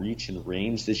long reach and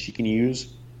range that she can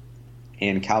use.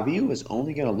 And Calvillo is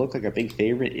only going to look like a big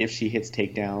favorite if she hits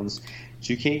takedowns.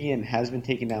 Chookagian has been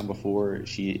taken down before.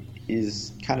 She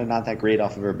is kind of not that great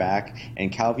off of her back.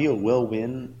 And Calvillo will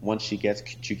win once she gets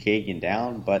Chookagian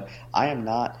down. But I am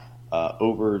not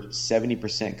over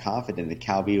 70% confident that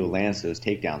Calvillo lands those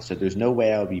takedowns. So there's no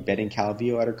way I would be betting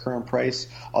Calvillo at her current price.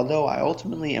 Although I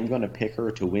ultimately am going to pick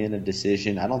her to win a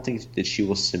decision. I don't think that she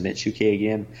will submit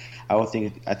Chookagian. I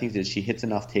think that she hits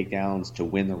enough takedowns to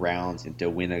win the rounds and to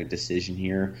win a decision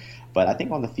here. But I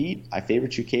think on the feet, I favor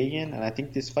Chookagian, and I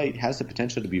think this fight has the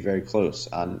potential to be very close.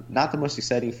 Not the most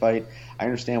exciting fight. I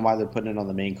understand why they're putting it on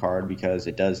the main card, because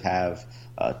it does have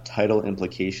title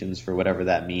implications for whatever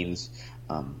that means.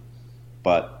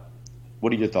 But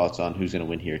what are your thoughts on who's going to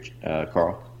win here,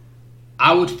 Carl?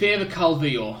 I would favour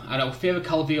Calvillo, and I would favour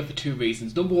Calvillo for two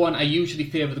reasons. Number one, I usually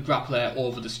favour the grappler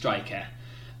over the striker.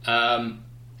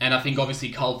 And I think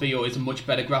obviously Calvillo is a much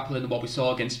better grappler than what we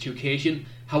saw against Chookagian.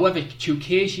 However,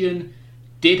 Chookagian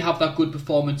did have that good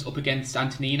performance up against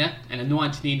Antonina, and I know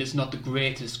Antonina's not the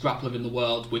greatest grappler in the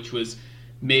world, which was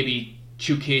maybe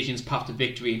Chookagian's path to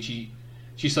victory, and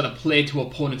she sort of played to her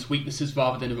opponent's weaknesses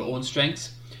rather than her own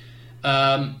strengths.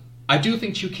 I do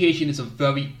think Chookagian is a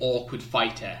very awkward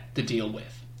fighter to deal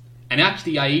with. And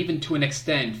actually, I even to an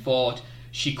extent thought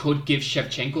she could give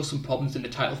Shevchenko some problems in the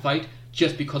title fight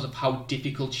just because of how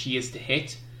difficult she is to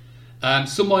hit.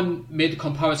 Someone made the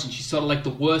comparison, she's sort of like the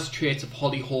worst traits of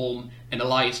Holly Holm and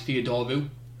Elias Theodorou.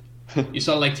 You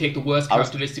sort of like take the worst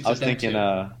characteristics of them two.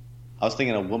 I was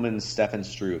thinking a woman's Stefan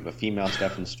Struve, a female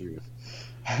Stefan Struve.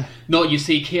 No, you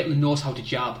see, Katlyn knows how to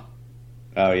jab.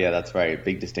 Oh, yeah, that's right.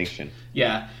 Big distinction.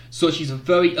 Yeah, so she's a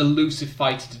very elusive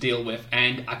fighter to deal with,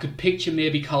 and I could picture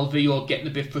maybe Calvillo getting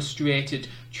a bit frustrated,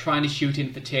 trying to shoot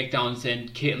in for takedowns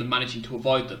and Katlyn managing to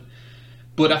avoid them.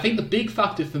 But I think the big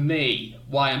factor for me,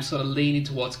 why I'm sort of leaning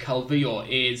towards Calvillo,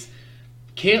 is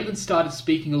Katlyn started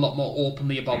speaking a lot more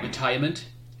openly about retirement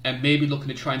and maybe looking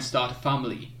to try and start a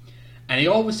family. And I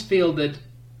always feel that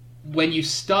when you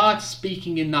start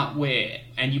speaking in that way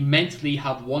and you mentally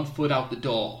have one foot out the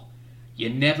door, you're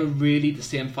never really the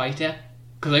same fighter.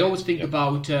 Because I always think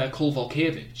about Cole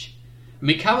Volkevich. I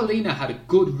mean, Carolina had a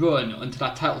good run until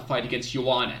that title fight against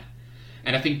Joanna.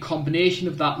 And I think combination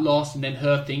of that loss and then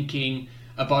her thinking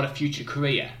about a future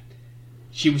career,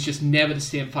 she was just never the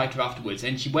same fighter afterwards.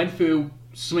 And she went through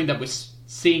something that we're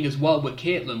seeing as well with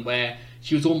Katlyn, where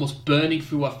she was almost burning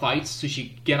through her fights so she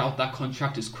could get out that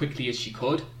contract as quickly as she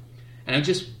could. And I'm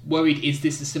just worried, is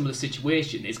this a similar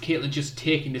situation? Is Katlyn just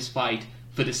taking this fight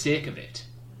for the sake of it?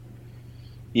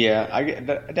 Yeah, I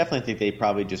definitely think they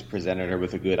probably just presented her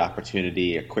with a good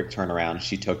opportunity, a quick turnaround.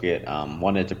 She took it,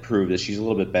 wanted to prove that she's a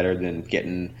little bit better than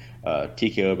getting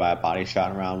TKO'd by a body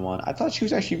shot in round one. I thought she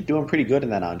was actually doing pretty good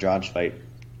in that Andrade fight.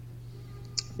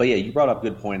 But yeah, you brought up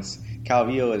good points.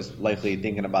 Calvillo is likely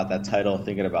thinking about that title,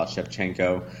 thinking about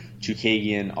Shevchenko.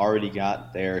 Chookagian already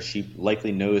got there. She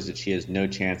likely knows that she has no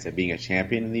chance at being a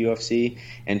champion in the UFC,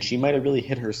 and she might have really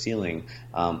hit her ceiling.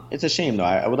 It's a shame, though.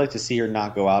 I would like to see her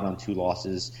not go out on 2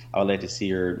 losses. I would like to see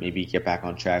her maybe get back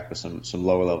on track with some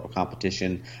lower-level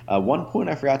competition. One point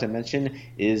I forgot to mention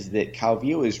is that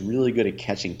Calvillo is really good at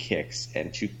catching kicks,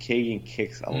 and Chookagian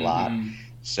kicks a lot.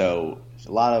 So there's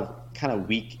a lot of kind of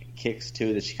weak kicks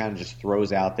too that she kind of just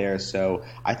throws out there. So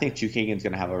I think Chookagian's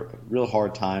going to have a real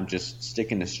hard time just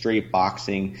sticking to straight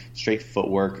boxing, straight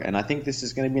footwork, and I think this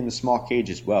is going to be in the small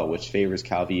cage as well, which favors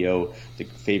Calvillo,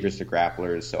 favors the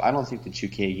grapplers. So I don't think that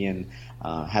Chookagian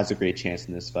has a great chance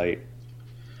in this fight.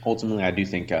 Ultimately, I do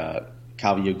think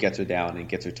Calvillo gets her down and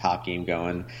gets her top game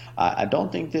going. I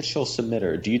don't think that she'll submit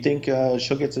her. Do you think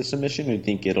she'll get to submission, or do you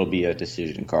think it'll be a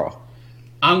decision, Carl?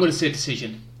 I'm going to say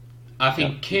decision. I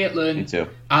think Katlyn,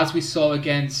 as we saw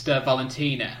against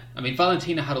Valentina, I mean,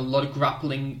 Valentina had a lot of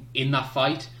grappling in that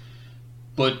fight,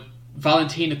 but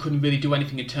Valentina couldn't really do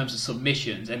anything in terms of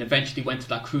submissions and eventually went to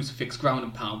that crucifix ground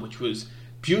and pound, which was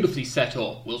beautifully set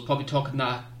up. We'll probably talk on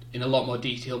that in a lot more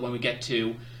detail when we get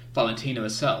to Valentina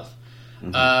herself.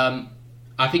 Mm-hmm.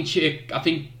 I think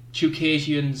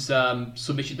Chookagian's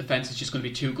submission defense is just going to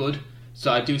be too good.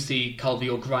 So I do see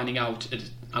Calvillo grinding out.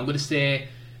 I'm going to say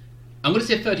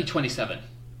 30-27.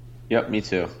 Yep, me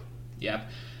too. Yeah.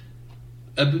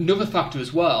 Another factor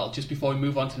as well, just before we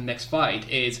move on to the next fight,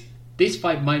 is this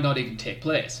fight might not even take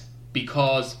place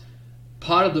because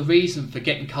part of the reason for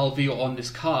getting Calvillo on this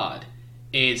card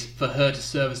is for her to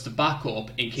serve as the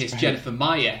backup in case Jennifer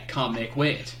Maia can't make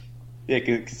weight. Yeah,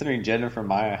 considering Jennifer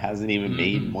Maia hasn't even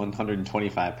made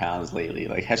 125 pounds lately.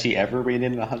 Like, has she ever weighed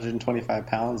in 125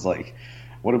 pounds? Like,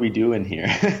 what are we doing here?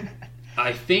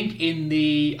 I think in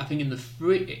the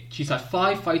three, she's had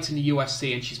 5 fights in the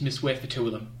UFC and she's missed weight for 2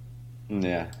 of them.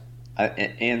 Yeah.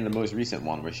 And the most recent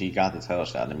one where she got the title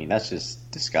shot. I mean, that's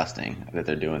just disgusting that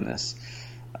they're doing this.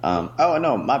 Oh,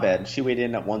 no, my bad. She weighed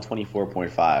in at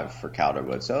 124.5 for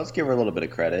Calderwood. So let's give her a little bit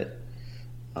of credit.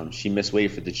 She missed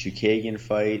weight for the Chookagian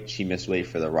fight. She missed weight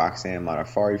for the Roxanne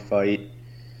Modafferi fight.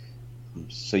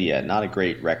 So, yeah, not a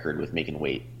great record with making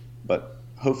weight. But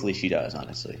hopefully she does,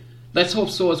 honestly. Let's hope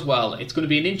so as well. It's going to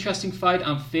be an interesting fight.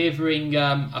 I'm favouring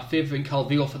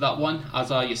Calvillo for that one,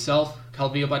 as are yourself.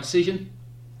 Calvillo by decision?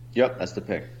 Yep, that's the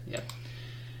pick. Yep.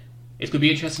 It's going to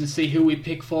be interesting to see who we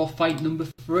pick for fight number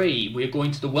 3. We're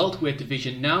going to the welterweight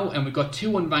division now, and we've got 2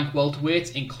 unranked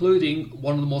welterweights, including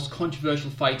one of the most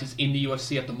controversial fighters in the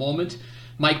UFC at the moment.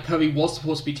 Mike Perry was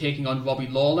supposed to be taking on Robbie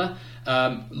Lawler.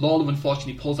 Lawler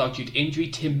unfortunately pulls out due to injury.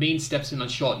 Tim Means steps in on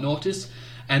short notice.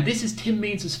 And this is Tim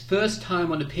Means' first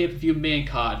time on the pay-per-view main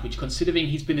card, which, considering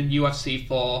he's been in the UFC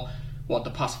for, the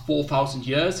past 4,000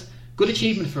 years, good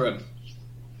achievement for him.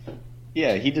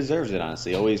 Yeah, he deserves it,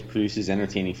 honestly. Always produces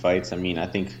entertaining fights. I mean, I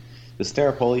think the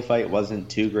Staropoli fight wasn't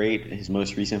too great, his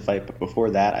most recent fight, but before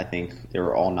that, I think they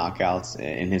were all knockouts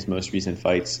in his most recent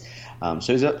fights.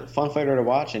 So he's a fun fighter to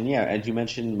watch. And yeah, as you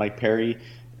mentioned, Mike Perry,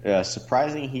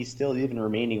 surprising he's still even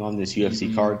remaining on this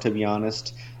UFC card, to be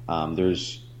honest.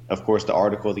 There's, of course, the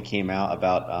article that came out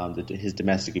about his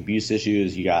domestic abuse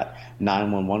issues. You got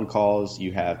 911 calls.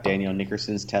 You have Danielle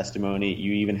Nickerson's testimony.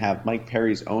 You even have Mike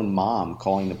Perry's own mom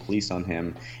calling the police on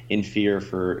him in fear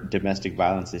for domestic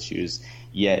violence issues.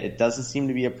 Yet it doesn't seem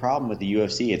to be a problem with the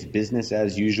UFC. It's business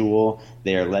as usual.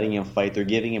 They are letting him fight. They're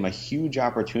giving him a huge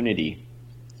opportunity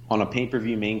on a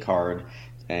pay-per-view main card.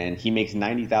 And he makes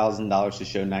 $90,000 to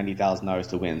show $90,000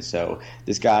 to win. So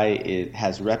this guy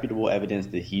has reputable evidence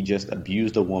that he just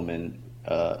abused a woman,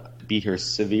 beat her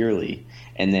severely,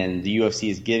 and then the UFC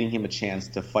is giving him a chance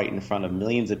to fight in front of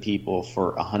millions of people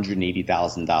for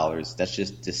 $180,000. That's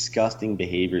just disgusting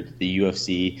behavior that the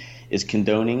UFC is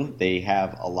condoning. They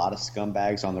have a lot of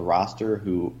scumbags on the roster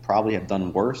who probably have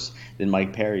done worse than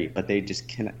Mike Perry, but they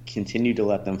just continue to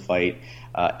let them fight.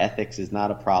 Ethics is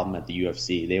not a problem at the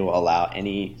UFC. They will allow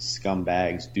any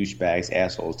scumbags, douchebags,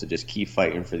 assholes to just keep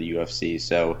fighting for the UFC.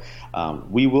 So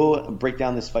we will break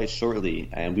down this fight shortly,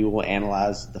 and we will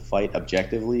analyze the fight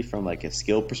objectively from like a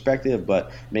skill perspective,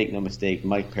 but make no mistake,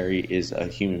 Mike Perry is a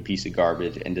human piece of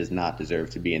garbage and does not deserve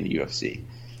to be in the UFC.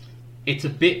 It's a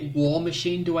bit War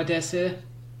Machine, do I dare say?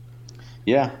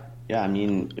 Yeah. I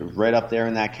mean, right up there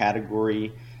in that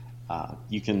category.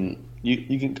 You can.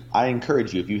 I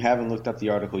encourage you, if you haven't looked up the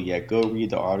article yet, go read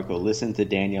the article. Listen to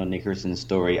Danielle Nickerson's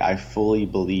story. I fully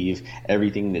believe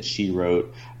everything that she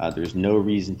wrote. There's no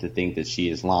reason to think that she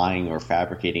is lying or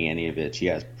fabricating any of it. She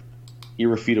has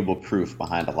irrefutable proof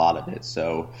behind a lot of it.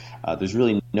 So there's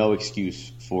really no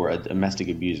excuse for a domestic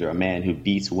abuser, a man who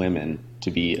beats women,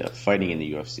 to be fighting in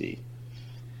the UFC.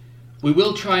 We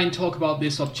will try and talk about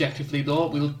this objectively, though.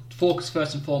 We'll focus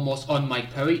first and foremost on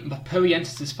Mike Perry. Perry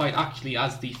enters this fight actually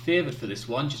as the favourite for this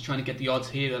one. Just trying to get the odds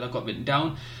here that I've got written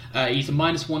down. He's a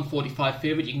minus 145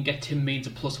 favourite. You can get Tim Means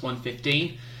a plus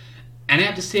 115. And I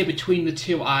have to say, between the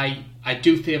two, I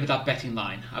do favour that betting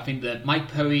line. I think that Mike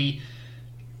Perry,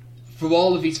 for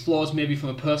all of his flaws, maybe from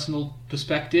a personal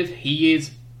perspective, he is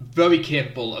very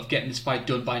capable of getting this fight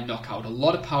done by knockout. A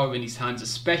lot of power in his hands,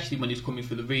 especially when he's coming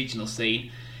through the regional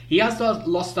scene. He has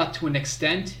lost that to an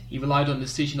extent. He relied on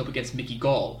decision up against Mickey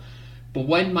Gall. But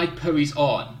when Mike Perry's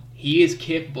on, he is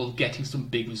capable of getting some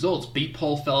big results. Beat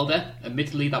Paul Felder.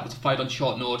 Admittedly, that was a fight on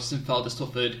short notice, and Felder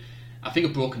suffered, I think, a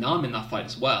broken arm in that fight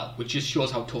as well, which just shows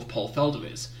how tough Paul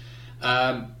Felder is.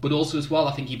 But also as well,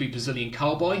 I think he beat Brazilian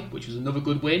Cowboy, which was another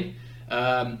good win.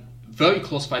 Very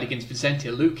close fight against Vicente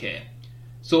Luque.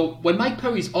 So when Mike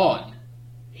Perry's on,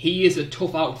 he is a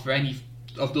tough out for any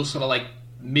of those sort of like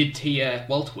mid-tier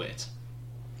welterweights.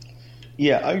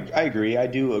 Yeah, I agree. I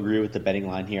do agree with the betting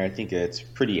line here. I think it's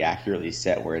pretty accurately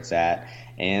set where it's at.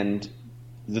 And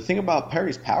The thing about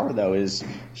Perry's power, though, is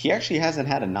he actually hasn't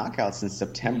had a knockout since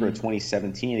September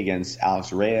 2017 against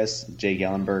Alex Reyes, Jay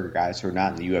Gellenberger, guys who are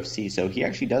not in the UFC. So he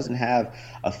actually doesn't have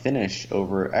a finish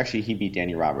over. Actually, he beat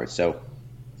Danny Roberts. So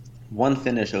one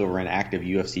finish over an active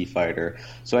UFC fighter.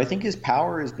 So I think his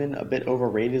power has been a bit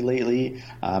overrated lately.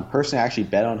 Personally, I actually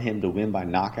bet on him to win by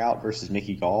knockout versus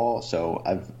Mickey Gall. So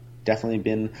I've definitely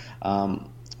been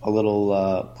a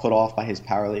little put off by his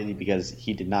power lately because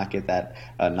he did not get that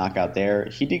knockout there.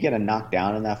 He did get a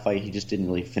knockdown in that fight. He just didn't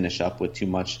really finish up with too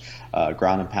much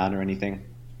ground and pound or anything.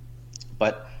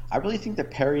 But I really think that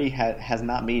Perry has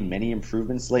not made many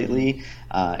improvements lately,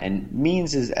 and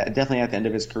Means is definitely at the end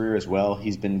of his career as well.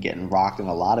 He's been getting rocked in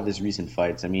a lot of his recent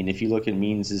fights. I mean, if you look at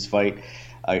Means' fight,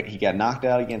 he got knocked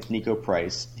out against Nico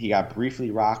Price. He got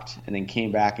briefly rocked and then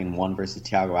came back and won versus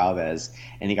Thiago Alves,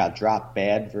 and he got dropped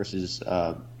bad versus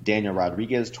Daniel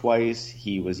Rodriguez twice.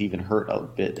 He was even hurt a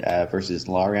bit versus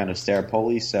Laureano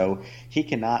Staropoli, so he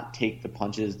cannot take the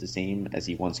punches the same as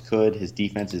he once could. His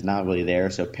defense is not really there,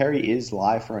 so Perry is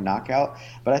live for a knockout,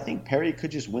 but I think Perry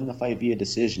could just win the fight via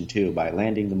decision too by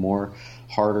landing the more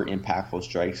harder, impactful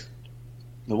strikes.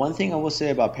 The one thing I will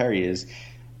say about Perry is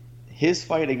his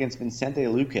fight against Vicente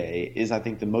Luque is, I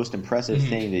think, the most impressive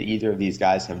thing that either of these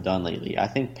guys have done lately. I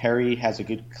think Perry has a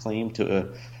good claim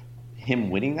to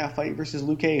him winning that fight versus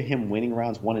Luque, him winning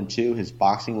rounds 1 and 2. His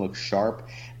boxing looks sharp,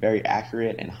 very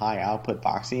accurate, and high output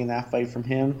boxing in that fight from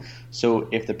him. So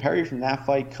if the Perry from that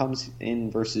fight comes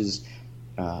in versus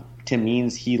Tim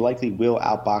Means, he likely will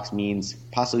outbox Means,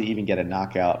 possibly even get a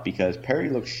knockout because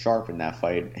Perry looked sharp in that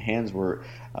fight. Hands were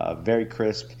very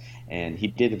crisp, and he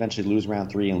did eventually lose round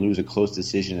 3 and lose a close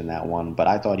decision in that one, but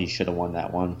I thought he should have won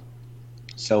that one.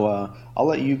 So I'll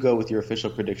let you go with your official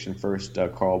prediction first,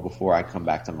 Carl, before I come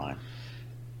back to mine.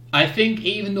 I think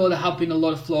even though there have been a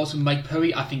lot of flaws with Mike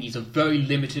Perry, I think he's a very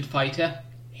limited fighter.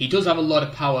 He does have a lot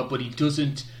of power, but he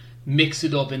doesn't mix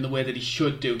it up in the way that he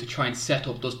should do to try and set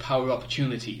up those power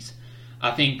opportunities.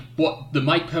 I think what the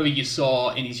Mike Perry you saw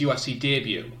in his UFC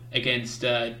debut against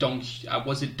Dong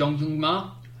Hyun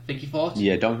Ma? I think he fought?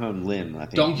 Yeah, Dong Hyun Lim, I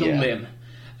think. Dong Hyun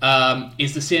Lim.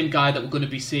 Is the same guy that we're going to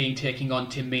be seeing taking on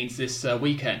Tim Means this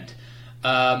weekend.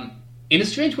 In a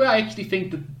strange way, I actually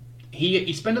think that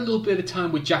he spent a little bit of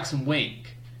time with Jackson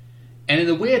Wink, and in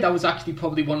a way that was actually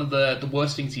probably one of the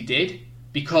worst things he did,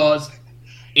 because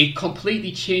it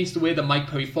completely changed the way that Mike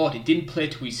Perry fought. It didn't play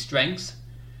to his strengths,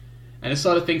 and I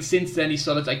sort of think since then he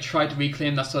sort of like tried to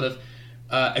reclaim that sort of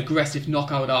aggressive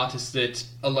knockout artist that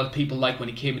a lot of people like when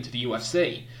he came into the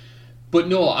UFC. But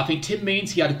no, I think Tim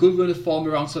Means, he had a good run of form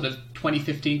around sort of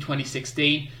 2015,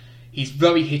 2016. He's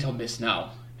very hit or miss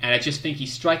now. And I just think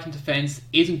his striking defense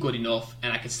isn't good enough,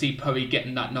 and I can see Perry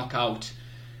getting that knockout.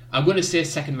 I'm going to say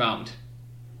second round.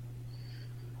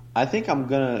 I think I'm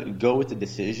going to go with the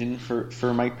decision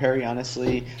for Mike Perry,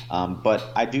 honestly. But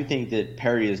I do think that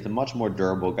Perry is the much more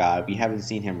durable guy. We haven't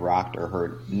seen him rocked or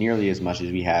hurt nearly as much as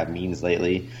we have Means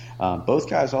lately. Both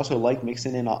guys also like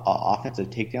mixing in offensive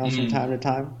takedowns from time to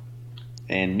time.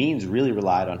 And Means really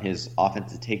relied on his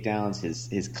offensive takedowns,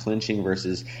 his clinching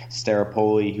versus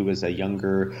Staropoli, who was a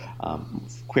younger,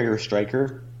 quicker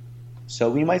striker. So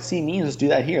we might see Means do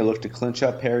that here, look to clinch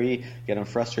up Perry, get him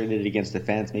frustrated against the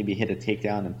fence, maybe hit a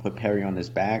takedown and put Perry on his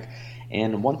back.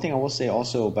 And one thing I will say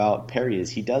also about Perry is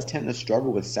he does tend to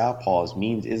struggle with southpaws.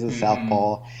 Means is a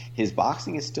southpaw. His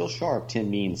boxing is still sharp, Tim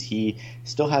Means. He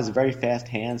still has very fast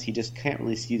hands. He just can't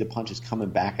really see the punches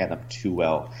coming back at him too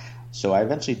well. So I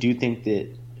eventually do think that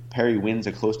Perry wins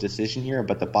a close decision here,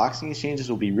 but the boxing exchanges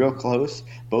will be real close.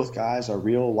 Both guys are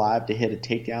real live to hit a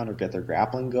takedown or get their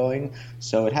grappling going.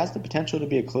 So it has the potential to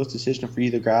be a close decision for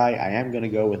either guy. I am going to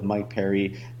go with Mike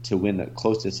Perry to win the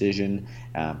close decision,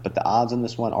 but the odds on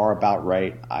this one are about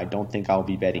right. I don't think I'll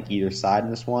be betting either side in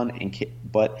this one.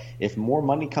 But if more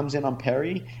money comes in on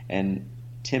Perry and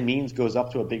Tim Means goes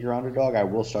up to a bigger underdog, I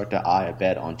will start to eye a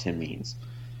bet on Tim Means.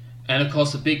 And of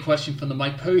course, the big question from the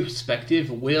Mike Perry perspective,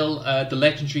 will the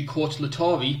legendary Coach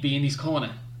Latari be in his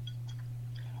corner?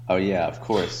 Oh, yeah, of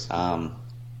course.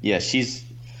 Yeah, she's...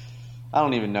 I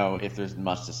don't even know if there's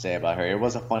much to say about her. It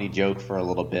was a funny joke for a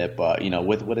little bit, but, you know,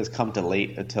 with what has come to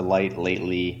light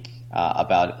lately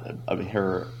about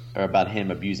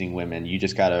him abusing women, you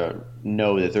just got to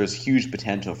know that there's huge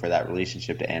potential for that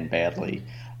relationship to end badly.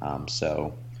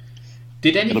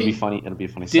 It'll be funny. It'll be a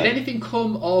funny. Did anything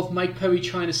come of Mike Perry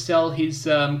trying to sell his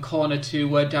corner to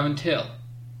Darren Till?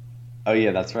 Oh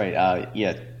yeah, that's right.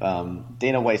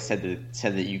 Dana White said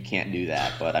that you can't do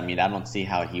that, but I mean, I don't see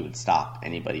how he would stop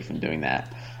anybody from doing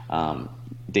that.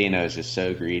 Dana is just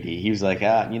so greedy. He was like,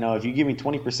 if you give me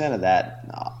 20% of that,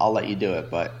 I'll let you do it.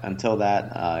 But until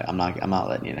that, I'm not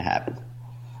letting it happen.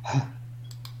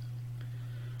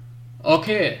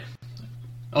 Okay.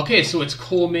 Okay, so it's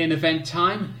co-main event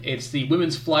time. It's the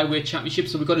Women's Flyweight Championship,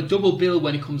 so we've got a double bill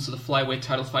when it comes to the flyweight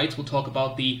title fights. We'll talk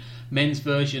about the men's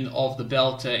version of the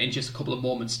belt in just a couple of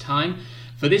moments' time.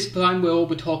 For this time, we'll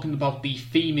be talking about the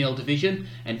female division,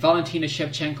 and Valentina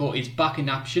Shevchenko is back in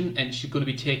action, and she's going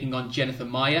to be taking on Jennifer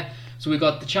Maia. So we've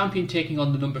got the champion taking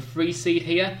on the number 3 seed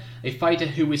here, a fighter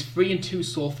who is 3-2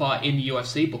 so far in the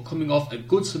UFC, but coming off a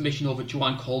good submission over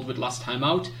Joanne Calderwood last time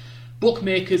out.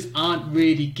 Bookmakers aren't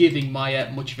really giving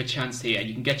Maia much of a chance here.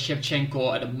 You can get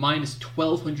Shevchenko at a minus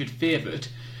 1,200 favourite,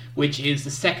 which is the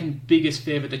second biggest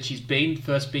favourite that she's been,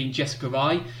 first being Jessica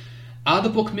Rai. Are the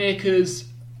bookmakers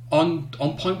on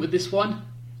point with this one,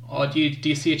 or do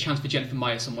you see a chance for Jennifer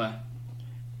Maia somewhere?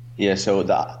 Yeah, so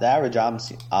the average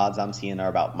odds I'm seeing are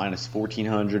about minus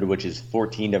 1,400, which is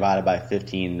 14 divided by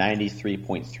 15,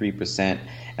 93.3%,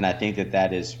 and I think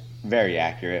that is very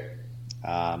accurate.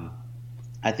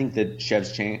 I think that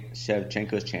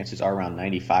Shevchenko's chances are around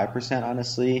 95%,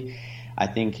 honestly. I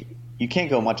think you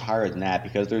can't go much higher than that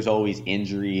because there's always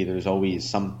injury. There's always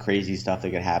some crazy stuff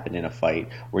that could happen in a fight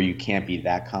where you can't be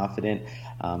that confident.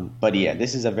 But yeah,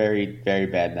 this is a very, very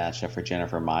bad matchup for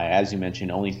Jennifer Maia. As you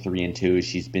mentioned, only 3-2.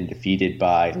 She's been defeated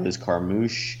by Liz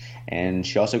Carmouche, and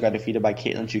she also got defeated by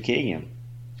Katlyn Chookagian.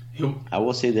 I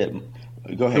will say that.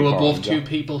 Go ahead. Who are Carl, both two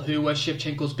people who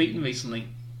Shevchenko's beaten recently.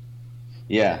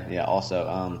 Yeah.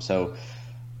 Also, so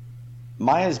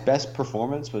Maia's best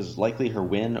performance was likely her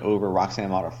win over Roxanne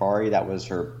Modafferi. That was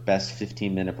her best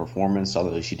 15-minute performance,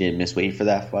 although she did miss weight for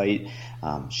that fight.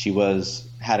 She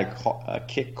had a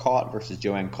kick caught versus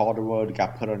Joanne Calderwood,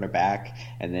 got put on her back,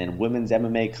 and then women's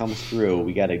MMA comes through.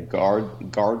 We got a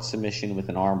guard submission with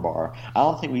an armbar. I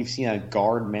don't think we've seen a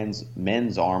guard men's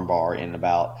armbar in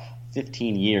about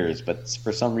 15 years, but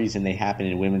for some reason they happen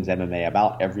in women's MMA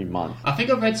about every month. I think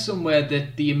I read somewhere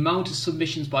that the amount of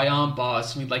submissions by armbar is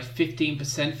something like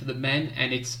 15% for the men,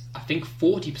 and it's, I think,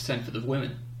 40% for the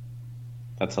women.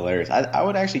 That's hilarious. I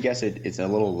would actually guess it's a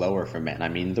little lower for men. I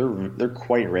mean, they're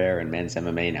quite rare in men's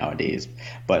MMA nowadays,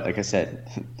 but like I said,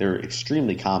 they're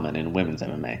extremely common in women's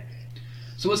MMA.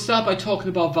 So we'll start by talking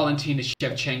about Valentina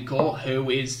Shevchenko, who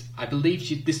is, I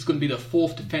believe, this is going to be the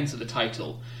 4th defense of the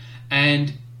title,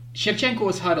 and Shevchenko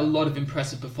has had a lot of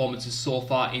impressive performances so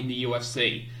far in the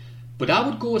UFC, but I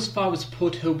would go as far as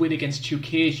put her win against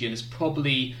Chookagian as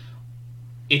probably,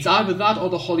 it's either that or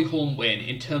the Holly Holm win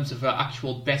in terms of her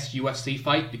actual best UFC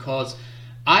fight, because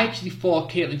I actually thought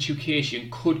Katlyn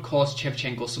Chookagian could cause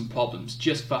Shevchenko some problems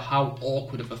just for how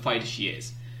awkward of a fighter she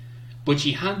is. But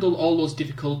she handled all those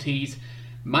difficulties,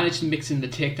 managed to mix in the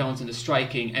takedowns and the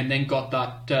striking, and then got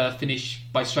that finish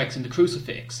by strikes in the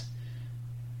crucifix.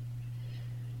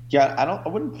 Yeah, I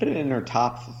wouldn't put it in her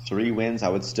top 3 wins. I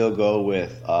would still go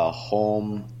with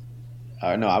Holm.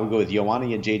 I would go with Joanna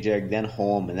Jędrzejczyk, then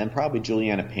Holm, and then probably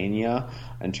Juliana Pena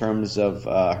in terms of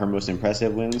her most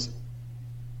impressive wins.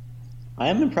 I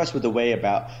am impressed with the way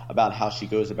about how she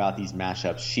goes about these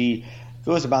matchups. She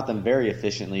goes about them very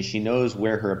efficiently. She knows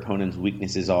where her opponent's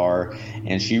weaknesses are,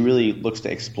 and she really looks to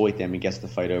exploit them and gets the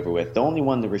fight over with. The only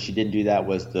one where she didn't do that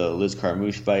was the Liz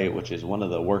Carmouche fight, which is one of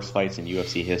the worst fights in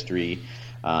UFC history.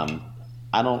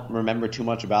 I don't remember too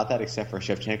much about that except for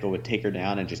Shevchenko would take her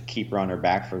down and just keep her on her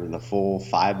back for the full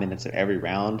 5 minutes of every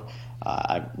round.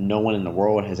 No one in the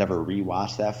world has ever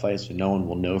rewatched that fight, so no one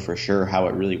will know for sure how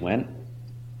it really went.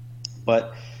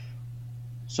 But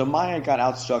so Maia got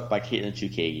outstruck by Katlyn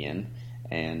Chookagian,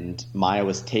 and Maia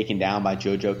was taken down by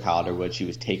JoJo Calderwood. She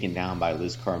was taken down by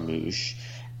Liz Carmouche.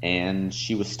 And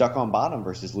she was stuck on bottom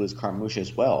versus Liz Carmouche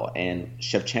as well. And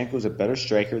Shevchenko's a better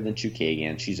striker than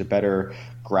Chookagian. She's a better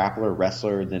grappler,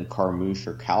 wrestler than Carmouche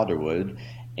or Calderwood.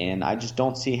 And I just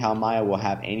don't see how Maia will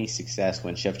have any success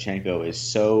when Shevchenko is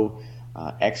so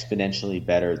exponentially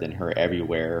better than her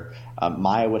everywhere.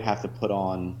 Maia would have to put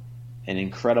on an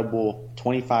incredible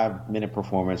 25-minute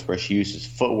performance where she uses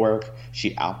footwork.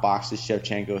 She outboxes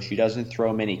Shevchenko. She doesn't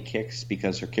throw many kicks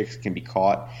because her kicks can be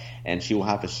caught, and she will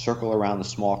have to circle around the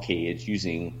small cage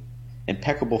using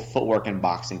impeccable footwork and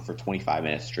boxing for 25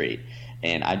 minutes straight.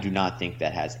 And I do not think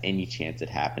that has any chance at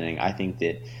happening. I think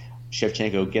that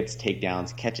Shevchenko gets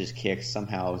takedowns, catches kicks,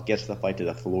 somehow gets the fight to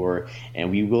the floor,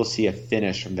 and we will see a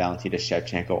finish from Valentina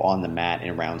Shevchenko on the mat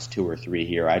in rounds 2 or 3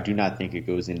 here. I do not think it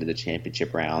goes into the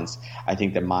championship rounds. I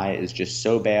think that Maia is just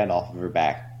so bad off of her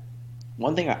back.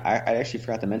 One thing I actually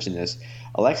forgot to mention this,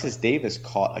 Alexis Davis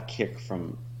caught a kick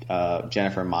from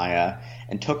Jennifer Maia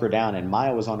and took her down, and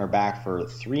Maia was on her back for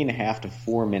 3.5 to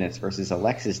 4 minutes versus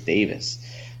Alexis Davis.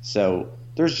 So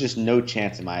there's just no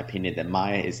chance, in my opinion, that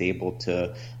Maia is able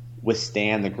to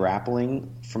withstand the grappling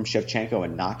from Shevchenko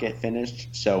and not get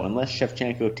finished. So unless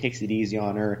Shevchenko takes it easy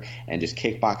on her and just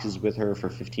kickboxes with her for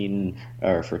 15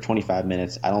 or for 25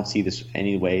 minutes, I don't see this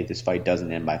any way this fight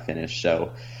doesn't end by finish.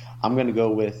 So I'm going to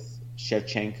go with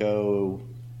Shevchenko.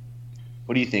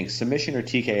 What do you think? Submission or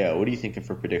TKO? What are you thinking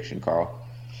for prediction, Carl?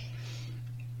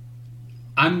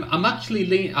 I'm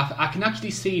actually I can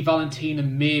actually see Valentina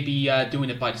maybe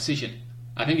doing it by decision.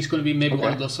 I think it's going to be maybe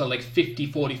one of those sort of like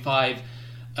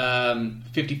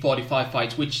 50-45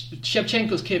 fights, which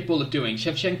Shevchenko's capable of doing.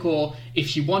 Shevchenko, if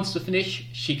she wants to finish,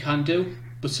 she can do,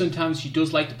 but sometimes she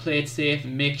does like to play it safe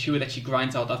and make sure that she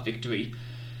grinds out that victory.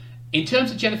 In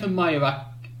terms of Jennifer Maia,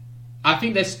 I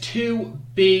think there's two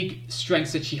big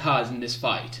strengths that she has in this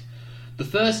fight. The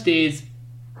first is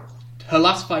her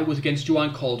last fight was against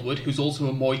Joanne Calderwood, who's also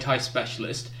a Muay Thai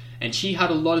specialist, and she had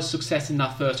a lot of success in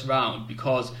that first round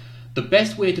because the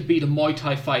best way to beat a Muay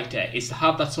Thai fighter is to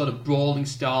have that sort of brawling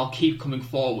style, keep coming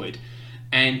forward,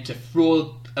 and to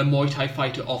throw a Muay Thai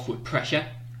fighter off with pressure.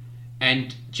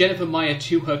 And Jennifer Maia,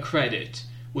 to her credit,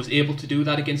 was able to do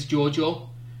that against Jojo.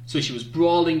 So she was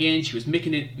brawling in, she was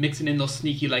mixing in those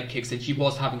sneaky leg kicks, and she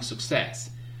was having success.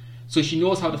 So she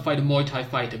knows how to fight a Muay Thai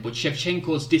fighter, but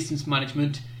Shevchenko's distance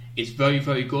management is very,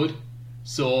 very good.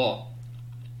 So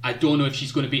I don't know if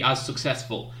she's going to be as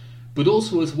successful. But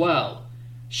also as well,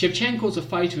 Shevchenko's a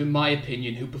fighter, in my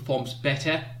opinion, who performs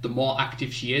better the more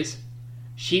active she is.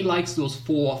 She likes those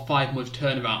 4 or 5 month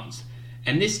turnarounds.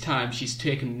 And this time she's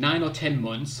taken 9 or 10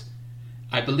 months.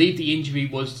 I believe the injury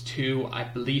was to,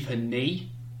 her knee.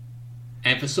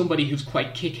 And for somebody who's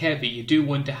quite kick heavy, you do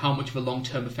wonder how much of a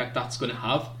long-term effect that's going to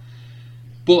have.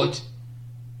 But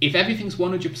if everything's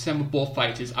 100% with both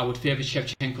fighters, I would favour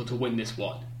Shevchenko to win this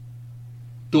one.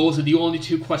 Those are the only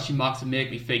 2 question marks that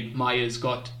make me think Maia's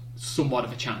got somewhat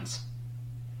of a chance.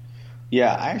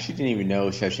 Yeah, I actually didn't even know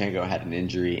Shevchenko had an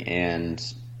injury, and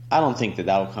I don't think that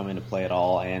will come into play at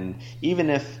all. And even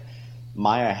if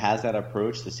Maia has that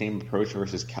approach, the same approach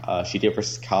she did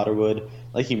versus Calderwood,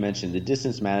 like you mentioned, the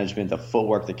distance management, the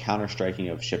footwork, the counter-striking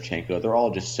of Shevchenko, they're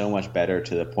all just so much better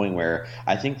to the point where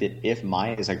I think that if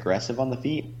Maia is aggressive on the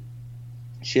feet,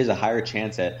 she has a higher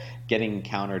chance at getting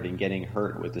countered and getting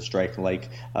hurt with the strike like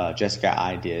Jessica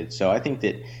Eye did. So I think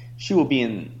that she will be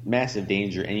in massive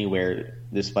danger anywhere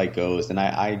this fight goes. And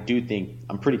I do think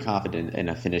I'm pretty confident in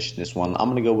a finish in this one. I'm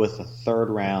going to go with a 3rd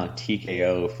round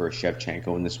TKO for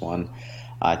Shevchenko in this one.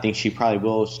 I think she probably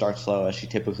will start slow as she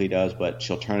typically does, but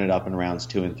she'll turn it up in rounds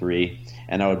 2 and 3.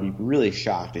 And I would be really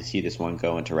shocked to see this one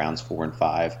go into rounds 4 and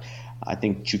 5. I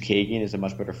think Chookagian is a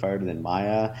much better fighter than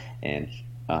Maia, and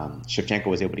Shevchenko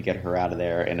was able to get her out of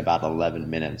there in about 11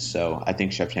 minutes. So I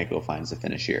think Shevchenko finds the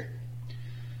finish here.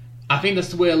 I think that's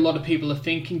the way a lot of people are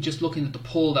thinking. Just looking at the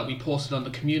poll that we posted on the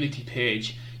community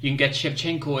page, you can get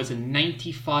Shevchenko as a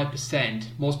 95%.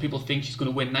 Most people think she's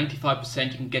going to win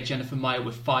 95%. You can get Jennifer Maia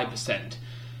with 5%.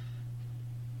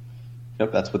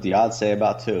 Yep, that's what the odds say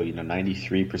about too.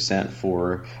 93%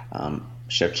 for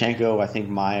Shevchenko. I think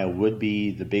Maia would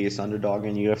be the biggest underdog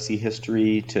in UFC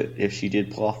history if she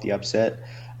did pull off the upset.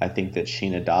 I think that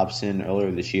Shayna Dobson earlier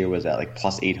this year was at like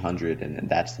plus 800, and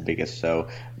that's the biggest. So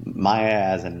Maia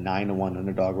as a 9-1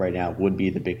 underdog right now would be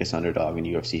the biggest underdog in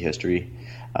UFC history.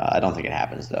 I don't think it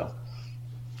happens though.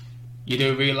 You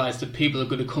do realise that people are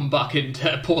going to come back and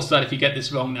post that if you get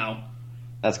this wrong now.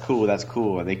 That's cool.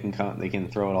 They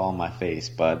can throw it all in my face.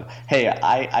 But hey,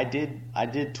 I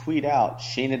did tweet out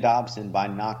Shayna Dobson by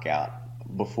knockout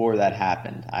before that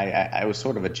happened. I was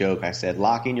sort of a joke. I said,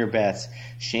 lock in your bets.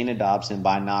 Shayna Dobson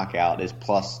by knockout is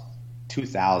plus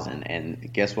 2,000,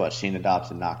 and guess what? Shayna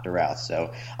Dobson knocked her out.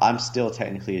 So I'm still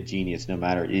technically a genius, no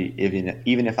matter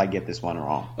even if I get this one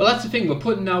wrong. Well, that's the thing. We're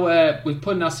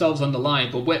putting ourselves on the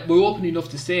line, but we're open enough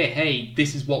to say, hey,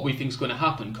 this is what we think is going to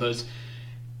happen, because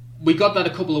we got that a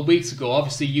couple of weeks ago.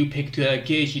 Obviously, you picked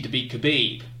Gaethje to beat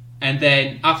Khabib. And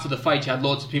then after the fight, you had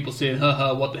loads of people saying,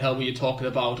 haha, what the hell were you talking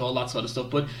about, all that sort of stuff.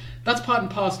 But that's part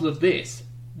and parcel of this.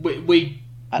 We're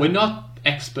not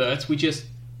experts.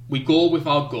 We go with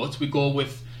our guts. We go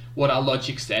with what our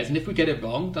logic says. And if we get it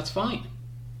wrong, that's fine.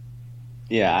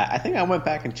 Yeah, I think I went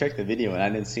back and checked the video and I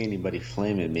didn't see anybody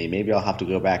flaming me. Maybe I'll have to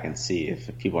go back and see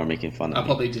if people are making fun of me. I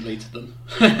probably deleted them.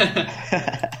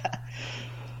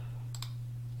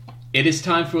 It is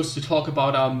time for us to talk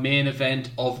about our main event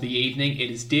of the evening. It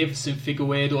is Deiveson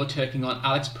Figueiredo taking on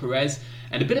Alex Perez,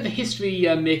 and a bit of a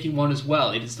history-making one as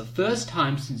well. It is the first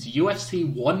time since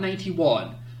UFC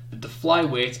 191 that the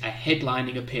flyweights are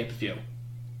headlining a pay-per-view.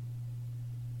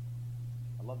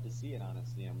 I love to see it,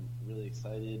 honestly. I'm really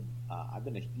excited. I've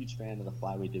been a huge fan of the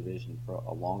flyweight division for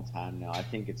a long time now. I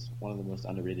think it's one of the most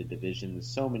underrated divisions.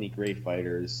 So many great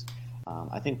fighters.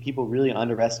 I think people really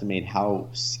underestimate how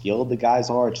skilled the guys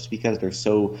are just because they're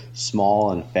so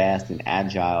small and fast and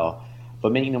agile.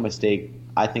 But make no mistake,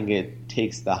 I think it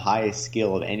takes the highest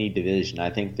skill of any division. I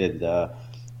think that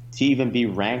to even be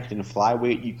ranked in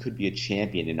flyweight, you could be a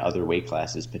champion in other weight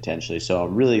classes potentially. So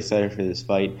I'm really excited for this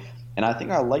fight. And I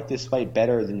think I like this fight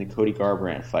better than the Cody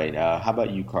Garbrandt fight. How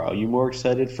about you, Carl? Are you more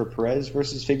excited for Perez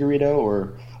versus Figueiredo,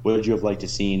 or would you have liked to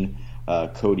seen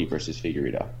Cody versus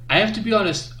Figueiredo? I have to be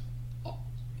honest.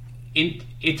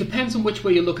 It depends on which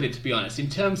way you look at it, to be honest. In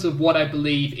terms of what I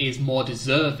believe is more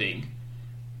deserving,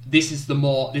 this is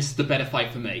the better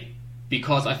fight for me.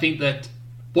 Because I think that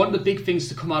one of the big things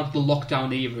to come out of the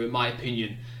lockdown era, in my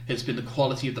opinion, has been the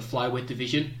quality of the flyweight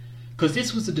division. Because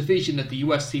this was a division that the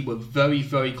UFC were very,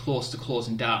 very close to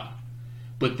closing down.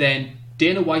 But then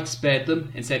Dana White spared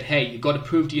them and said, hey, you've got to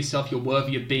prove to yourself you're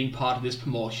worthy of being part of this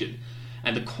promotion.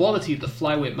 And the quality of the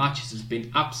flyweight matches has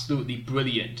been absolutely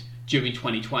brilliant during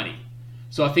 2020.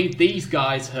 So I think these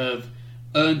guys have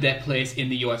earned their place in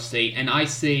the UFC, and I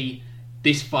see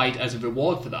this fight as a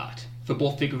reward for that. For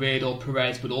both Figueiredo,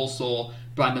 Perez, but also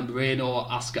Brandon Moreno,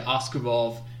 Askar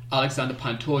Askarov, Alexander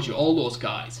Pantoja, all those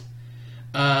guys.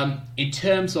 In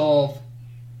terms of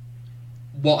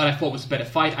what I thought was a better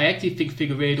fight, I actually think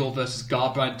Figueiredo versus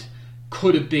Garbrandt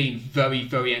could have been very,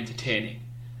 very entertaining.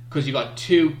 Because you got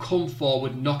two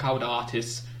come-forward knockout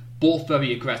artists, both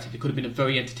very aggressive. It could have been a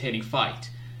very entertaining fight.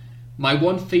 My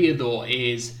one fear, though,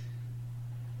 is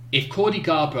if Cody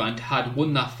Garbrandt had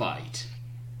won that fight,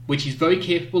 which he's very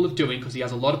capable of doing because he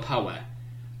has a lot of power,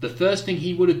 the first thing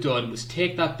he would have done was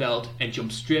take that belt and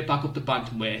jump straight back up to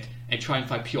bantamweight and try and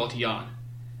fight Piotr Jan.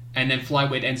 And then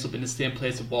flyweight ends up in the same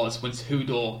place it was when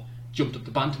Cejudo jumped up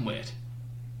to bantamweight.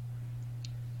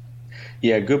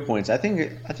 Yeah, good points. I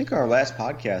think our last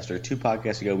podcast or two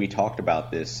podcasts ago we talked about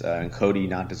this and Cody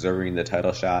not deserving the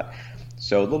title shot.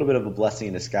 So a little bit of a blessing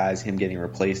in disguise, him getting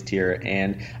replaced here.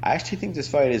 And I actually think this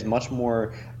fight is much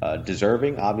more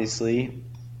deserving. Obviously,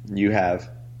 you have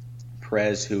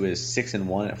Perez, who is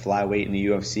 6-1 at flyweight in the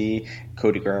UFC,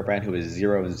 Cody Garbrandt, who is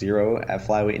 0-0 at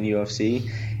flyweight in the UFC.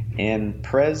 And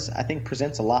Perez, I think,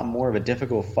 presents a lot more of a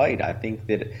difficult fight. I think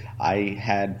that I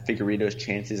had Figueiredo's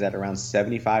chances at around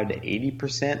 75 to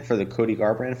 80% for the Cody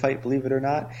Garbrandt fight, believe it or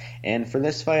not. And for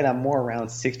this fight, I'm more around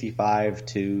 65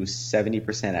 to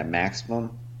 70% at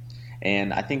maximum.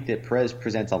 And I think that Perez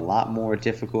presents a lot more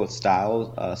difficult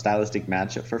stylistic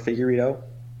matchup for Figueiredo.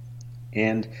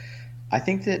 And I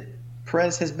think that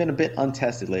Perez has been a bit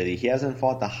untested lately. He hasn't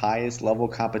fought the highest level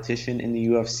competition in the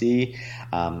UFC.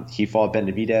 He fought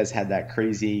Benavidez, had that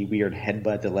crazy weird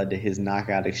headbutt that led to his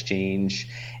knockout exchange.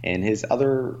 And his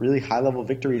other really high-level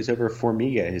victories over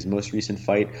Formiga. His most recent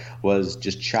fight was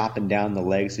just chopping down the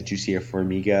legs that you see of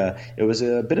Formiga. It was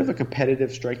a bit of a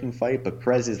competitive striking fight, but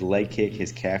Perez's leg kick,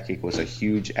 his calf kick, was a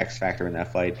huge X factor in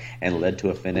that fight and led to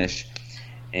a finish.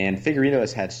 And Figueiredo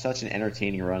has had such an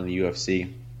entertaining run in the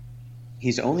UFC.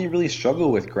 He's only really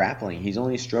struggled with grappling. He's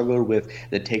only struggled with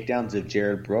the takedowns of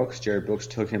Jared Brooks. Jared Brooks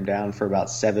took him down for about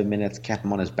 7 minutes, kept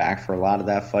him on his back for a lot of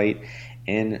that fight.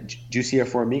 And Jussier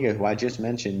Formiga, who I just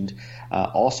mentioned,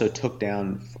 also took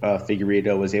down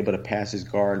Figueiredo, was able to pass his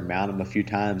guard, mount him a few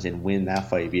times, and win that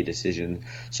fight via decision.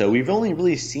 So we've only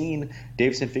really seen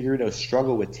Deiveson Figueiredo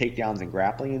struggle with takedowns and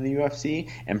grappling in the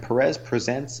UFC, and Perez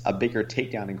presents a bigger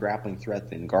takedown and grappling threat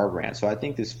than Garbrandt. So I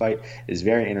think this fight is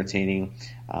very entertaining.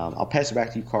 I'll pass it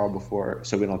back to you, Carl,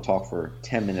 so we don't talk for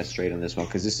 10 minutes straight on this one,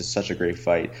 because this is such a great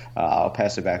fight. I'll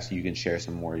pass it back so you can share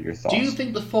some more of your thoughts. Do you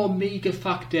think the Formiga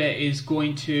factor is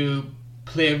going to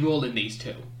play a role in these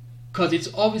two? Because it's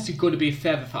obviously going to be a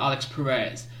favour for Alex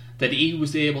Perez that he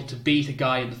was able to beat a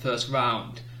guy in the first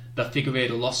round that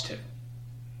Figueiredo lost to.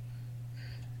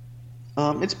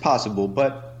 It's possible,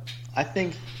 but I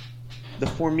think the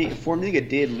Formiga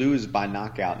did lose by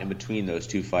knockout in between those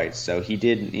two fights, so he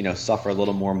did, suffer a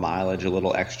little more mileage, a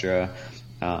little extra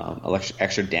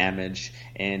damage,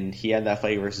 and he had that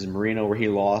fight versus Moreno where he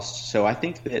lost. So I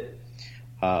think that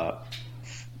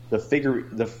the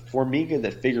Formiga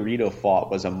that Figueiredo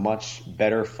fought was a much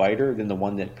better fighter than the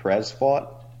one that Perez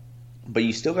fought. But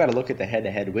you still got to look at the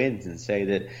head-to-head wins and say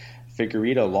that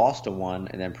Figueiredo lost to one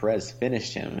and then Perez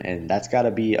finished him, and that's got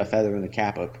to be a feather in the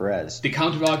cap of Perez. The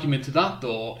counter-argument to that,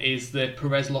 though, is that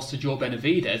Perez lost to Joe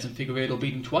Benavidez and Figueiredo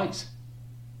beat him twice.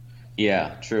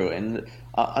 Yeah, true. And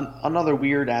Another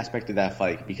weird aspect of that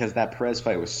fight, because that Perez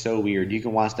fight was so weird. You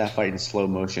can watch that fight in slow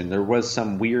motion. There was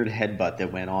some weird headbutt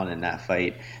that went on in that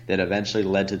fight that eventually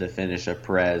led to the finish of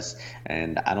Perez,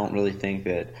 and I don't really think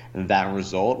that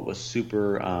result was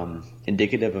super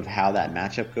indicative of how that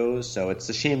matchup goes. So it's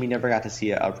a shame we never got to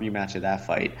see a rematch of that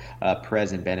fight,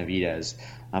 Perez and Benavidez.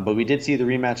 But we did see the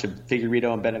rematch of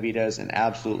Figueiredo and Benavidez, an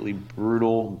absolutely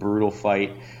brutal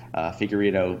fight.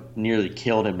 Figueiredo nearly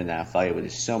killed him in that fight with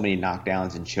so many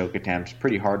knockdowns and choke attempts.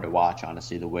 Pretty hard to watch,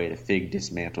 honestly, the way the Fig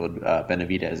dismantled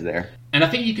Benavidez there. And I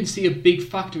think you can see a big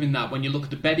factor in that when you look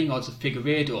at the betting odds of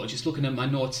Figueiredo. Just looking at my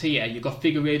notes here, you've got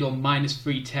Figueiredo minus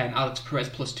 310, Alex Perez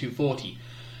plus 240.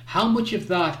 How much of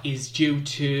that is due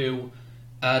to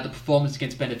the performance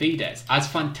against Benavidez? As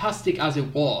fantastic as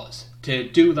it was to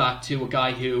do that to a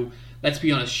guy who, let's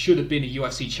be honest, should have been a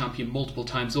UFC champion multiple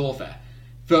times over.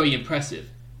 Very impressive.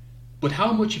 But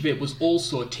how much of it was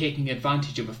also taking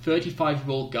advantage of a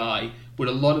 35-year-old guy with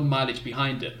a lot of mileage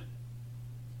behind him?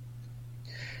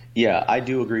 Yeah, I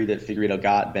do agree that Figueiredo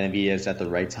got Benavidez at the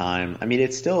right time. I mean,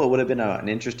 it would have been an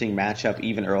interesting matchup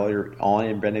even earlier on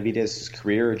in Benavidez's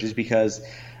career, just because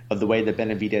of the way that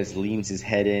Benavidez leans his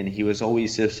head in. He was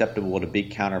always susceptible to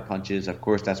big counter punches. Of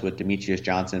course, that's what Demetrius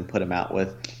Johnson put him out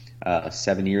with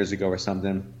 7 years ago or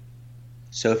something.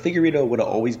 So Figueiredo would have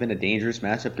always been a dangerous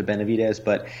matchup to Benavidez,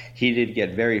 but he did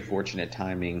get very fortunate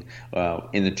timing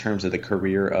in the terms of the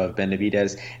career of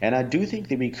Benavidez. And I do think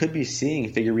that we could be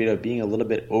seeing Figueiredo being a little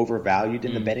bit overvalued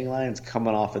in the betting lines,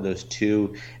 coming off of those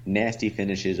two nasty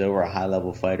finishes over a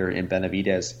high-level fighter in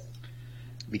Benavidez,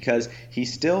 because he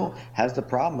still has the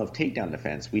problem of takedown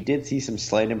defense. We did see some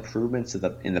slight improvements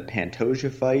in the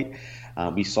Pantoja fight.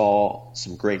 We saw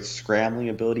some great scrambling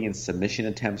ability and submission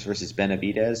attempts versus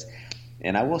Benavidez.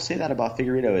 And I will say that about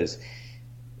Figueiredo is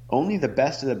only the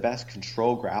best of the best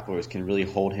control grapplers can really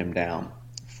hold him down.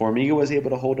 Formiga was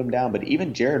able to hold him down, but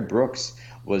even Jared Brooks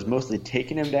was mostly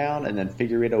taking him down, and then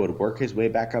Figueiredo would work his way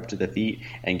back up to the feet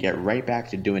and get right back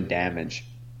to doing damage.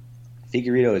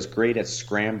 Figueiredo is great at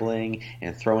scrambling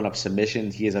and throwing up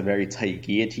submissions. He has a very tight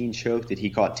guillotine choke that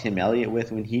he caught Tim Elliott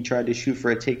with when he tried to shoot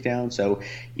for a takedown. So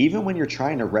even when you're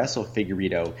trying to wrestle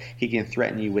Figueiredo, he can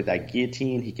threaten you with that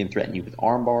guillotine. He can threaten you with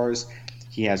arm bars.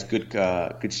 He has good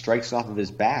strikes off of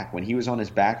his back. When he was on his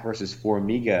back versus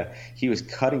Formiga, he was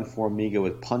cutting Formiga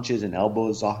with punches and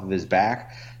elbows off of his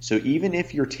back. So even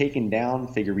if you're taking down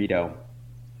Figueiredo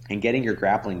and getting your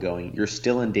grappling going, you're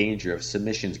still in danger of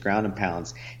submissions, ground and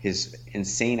pounds, his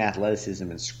insane athleticism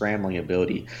and scrambling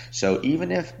ability. So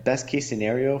even if, best case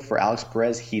scenario for Alex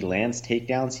Perez, he lands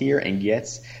takedowns here and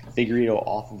gets Figueiredo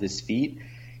off of his feet,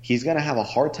 he's going to have a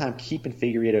hard time keeping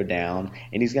Figueiredo down,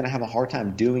 and he's going to have a hard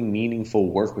time doing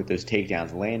meaningful work with those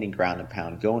takedowns, landing ground and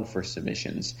pound, going for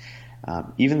submissions.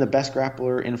 Even the best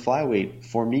grappler in flyweight,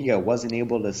 Formiga, wasn't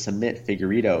able to submit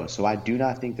Figueiredo, so I do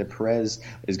not think that Perez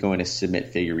is going to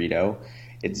submit Figueiredo.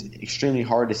 It's extremely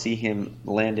hard to see him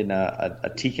land in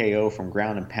a TKO from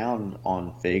ground and pound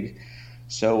on Fig.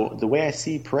 So the way I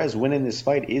see Perez winning this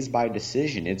fight is by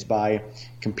decision. It's by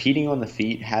competing on the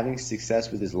feet, having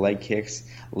success with his leg kicks,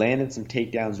 landing some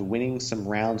takedowns, winning some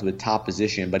rounds with top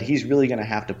position. But he's really going to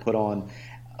have to put on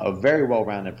a very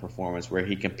well-rounded performance where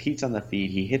he competes on the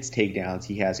feet, he hits takedowns,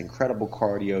 he has incredible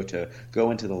cardio to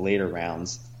go into the later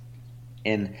rounds.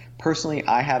 And personally,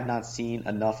 I have not seen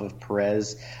enough of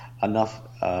Perez, enough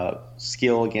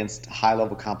skill against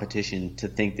high-level competition to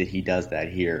think that he does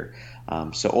that here.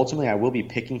 So ultimately, I will be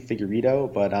picking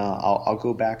Figueiredo, but I'll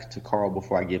go back to Carl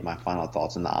before I give my final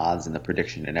thoughts on the odds and the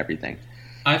prediction and everything.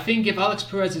 I think if Alex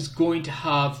Perez is going to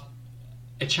have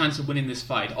a chance of winning this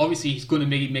fight, obviously he's going to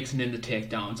be mixing in the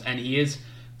takedowns, and he is a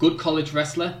good college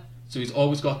wrestler, so he's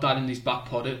always got that in his back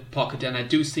pocket, and I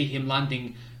do see him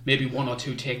landing maybe one or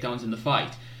two takedowns in the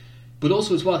fight. But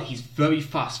also as well, he's very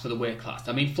fast for the weight class.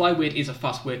 I mean, flyweight is a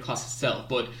fast weight class itself,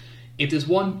 but if there's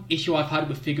one issue I've had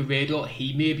with Figueiredo,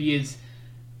 he's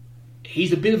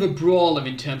a bit of a brawler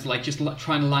in terms of like just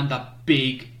trying to land that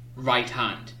big right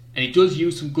hand. And he does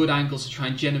use some good angles to try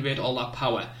and generate all that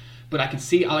power. But I can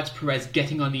see Alex Perez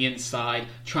getting on the inside,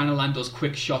 trying to land those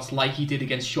quick shots like he did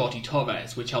against Shorty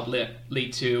Torres, which helped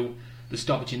lead to the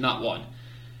stoppage in that one.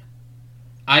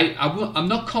 I'm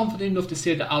not confident enough to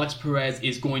say that Alex Perez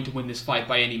is going to win this fight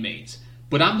by any means.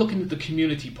 But I'm looking at the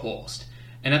community post.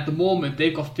 And at the moment,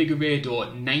 they've got Figueiredo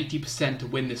at 90% to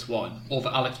win this one, over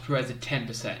Alex Perez at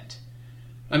 10%.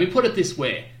 Let me put it this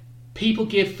way. People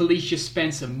give Felicia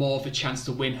Spencer more of a chance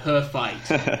to win her fight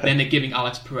than they're giving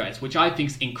Alex Perez, which I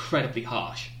think is incredibly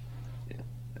harsh.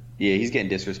 Yeah, he's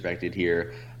getting disrespected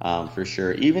here for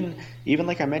sure. Even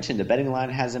like I mentioned, the betting line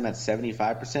has him at 75%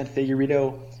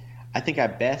 Figueiredo. I think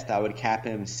at best I would cap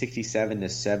him 67 to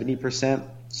 70%.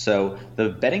 So the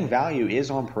betting value is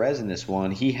on Perez in this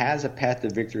one. He has a path to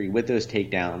victory with those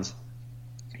takedowns.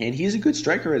 And he's a good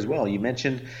striker as well. You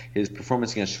mentioned his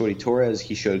performance against Shorty Torres.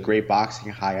 He showed great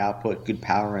boxing, high output, good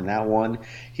power in that one.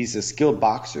 He's a skilled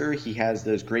boxer. He has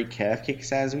those great calf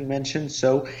kicks, as we mentioned.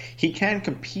 So he can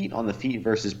compete on the feet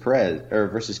versus Perez or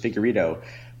versus Figueiredo.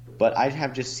 But I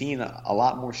have just seen a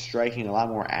lot more striking, a lot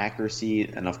more accuracy,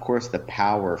 and of course the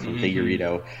power from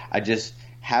Figueiredo. I just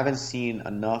haven't seen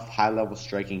enough high-level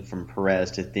striking from Perez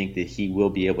to think that he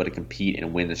will be able to compete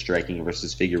and win the striking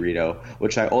versus Figueiredo,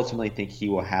 which I ultimately think he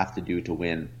will have to do to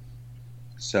win.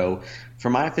 So for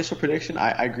my official prediction,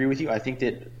 I agree with you. I think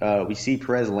that we see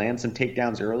Perez land some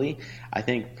takedowns early. I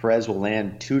think Perez will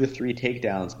land 2 to 3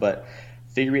 takedowns, but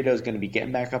Figueiredo is going to be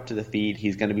getting back up to the feet.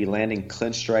 He's going to be landing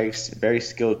clinch strikes, very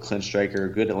skilled clinch striker,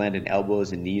 good at landing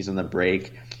elbows and knees on the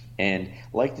break. And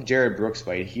like the Jared Brooks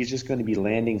fight, he's just going to be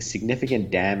landing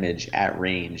significant damage at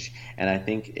range. And I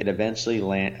think it eventually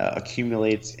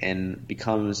accumulates and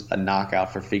becomes a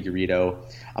knockout for Figueiredo.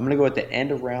 I'm going to go at the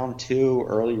end of round 2,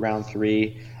 early round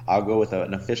 3. I'll go with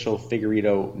an official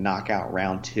Figueiredo knockout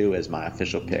round 2 as my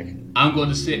official pick. I'm going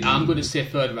to say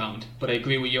third round, but I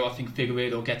agree with you. I think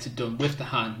Figueiredo gets it done with the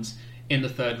hands in the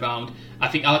third round. I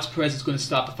think Alex Perez is going to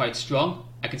start the fight strong.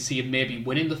 I can see him maybe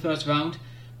winning the first round.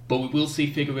 But we will see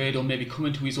Figueiredo maybe come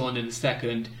into his own in the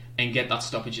second and get that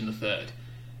stoppage in the third.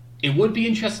 It would be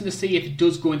interesting to see if it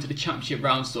does go into the championship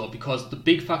rounds though, because the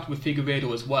big factor with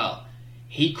Figueiredo as well,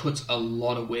 he cuts a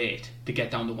lot of weight to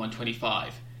get down to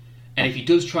 125. And if he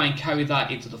does try and carry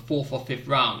that into the 4th or 5th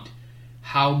round,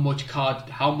 how much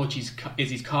is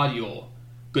his cardio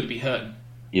going to be hurting?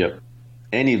 Yep.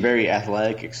 And he's very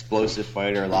athletic, explosive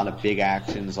fighter, a lot of big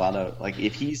actions, a lot of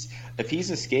if he's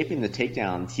escaping the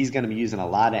takedowns, he's going to be using a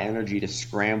lot of energy to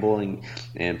scramble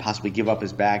and possibly give up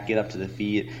his back, get up to the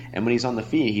feet. And when he's on the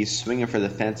feet, he's swinging for the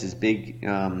fences, big,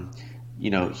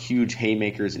 huge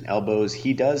haymakers and elbows.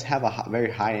 He does have a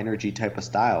very high energy type of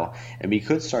style, and we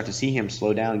could start to see him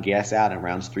slow down, gas out in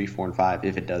rounds 3, 4, and 5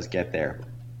 if it does get there.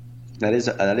 That is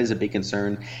a big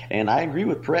concern, and I agree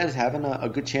with Perez having a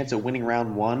good chance of winning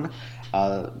round 1.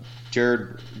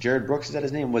 Jared Brooks, is that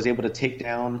his name, was able to take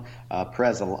down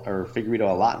Perez or Figueiredo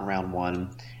a lot in round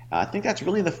 1. I think that's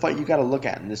really the fight you got to look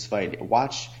at in this fight.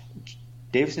 Watch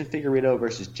Deiveson Figueiredo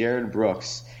versus Jared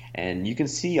Brooks, and you can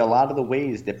see a lot of the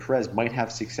ways that Perez might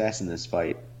have success in this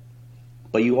fight.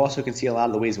 But you also can see a lot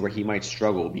of the ways where he might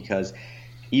struggle, because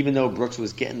even though Brooks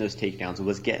was getting those takedowns,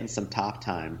 was getting some top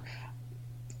time,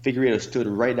 Figueiredo stood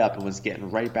right up and was getting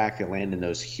right back to landing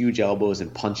those huge elbows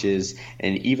and punches.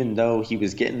 And even though he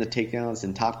was getting the takedowns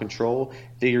in top control,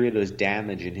 Figueiredo's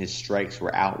damage and his strikes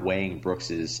were outweighing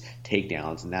Brooks's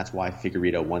takedowns. And that's why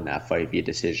Figueiredo won that fight via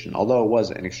decision, although it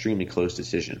was an extremely close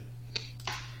decision.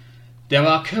 There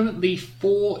are currently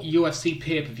 4 UFC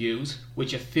pay-per-views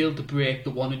which have failed to break the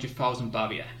 100,000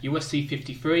 barrier. UFC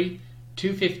 53,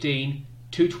 215,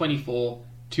 224,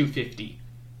 250.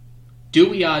 Do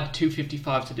we add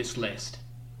 255 to this list?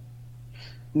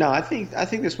 No, I think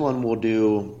this one will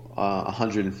do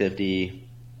 150,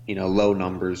 low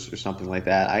numbers or something like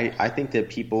that. I think that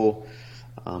people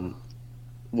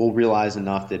will realize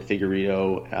enough that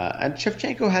Figueiredo and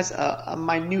Shevchenko has a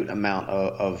minute amount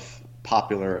of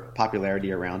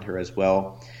popularity around her as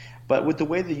well. But with the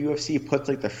way the UFC puts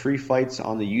the free fights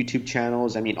on the YouTube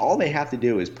channels, I mean, all they have to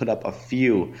do is put up a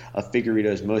few of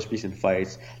Figueiredo's most recent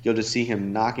fights. You'll just see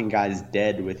him knocking guys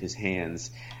dead with his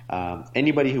hands.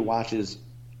 Anybody who watches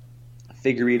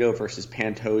Figueiredo versus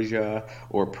Pantoja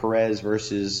or Perez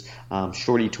versus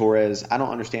Shorty Torres, I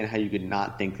don't understand how you could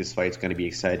not think this fight's going to be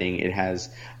exciting. It has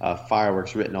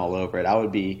fireworks written all over it. I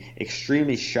would be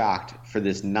extremely shocked for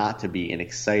this not to be an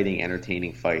exciting,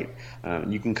 entertaining fight.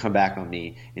 You can come back on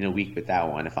me in a week with that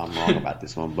one if I'm wrong about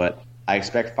this one. But I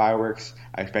expect fireworks.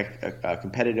 I expect a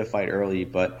competitive fight early,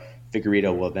 but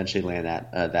Figueiredo will eventually land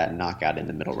that knockout in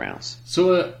the middle rounds.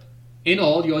 So, in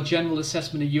all, your general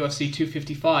assessment of UFC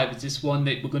 255, is this one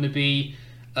that we're going to be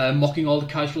mocking all the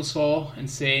casuals for and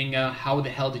saying, how the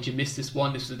hell did you miss this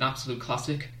one? This is an absolute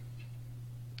classic.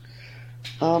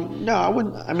 No, I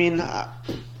wouldn't. I mean, I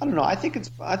don't know. I think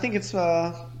it's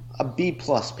a B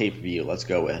plus pay per view. Let's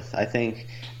go with. I think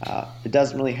it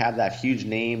doesn't really have that huge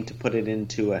name to put it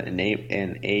into an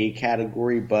A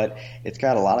category, but it's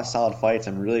got a lot of solid fights.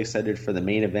 I'm really excited for the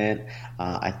main event.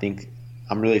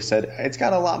 I'm really excited. It's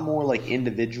got a lot more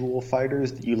individual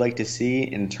fighters that you like to see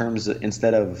in terms of,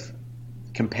 instead of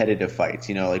competitive fights.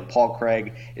 Like Paul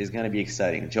Craig is going to be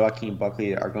exciting. Joaquin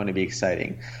Buckley are going to be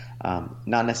exciting.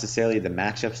 Not necessarily the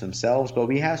matchups themselves, but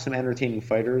we have some entertaining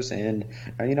fighters, and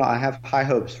I have high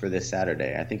hopes for this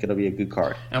Saturday. I think it'll be a good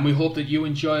card. And we hope that you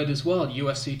enjoy it as well.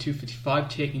 UFC 255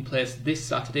 taking place this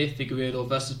Saturday. Figueiredo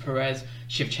versus Perez,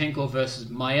 Shevchenko versus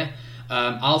Maia.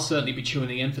 I'll certainly be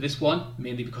tuning in for this one,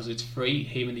 mainly because it's free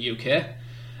here in the UK.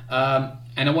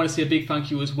 And I want to say a big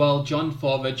thank you as well, John,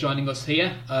 for joining us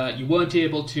here. You weren't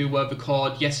able to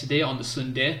record yesterday on the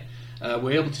Sunday.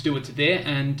 We're able to do it today,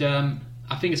 and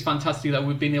I think it's fantastic that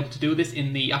we've been able to do this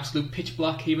in the absolute pitch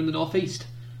black here in the northeast.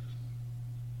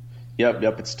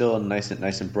 Yep. It's still nice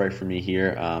and bright for me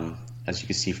here, as you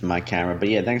can see from my camera. But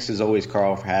yeah, thanks as always,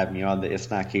 Carl, for having me on. The It's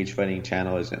Not Cage Fighting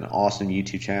channel is an awesome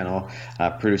YouTube channel.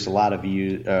 Produce a lot of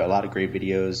great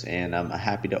videos, and I'm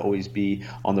happy to always be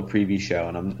on the preview show.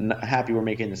 And I'm happy we're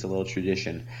making this a little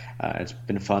tradition. It's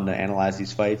been fun to analyze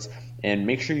these fights. And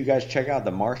make sure you guys check out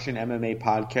the Martian MMA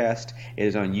podcast. It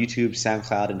is on YouTube,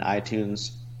 SoundCloud, and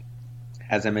iTunes.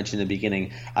 As I mentioned in the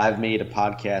beginning, I've made a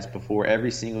podcast before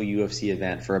every single UFC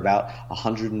event for about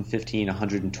 115,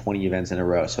 120 events in a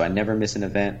row. So I never miss an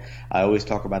event. I always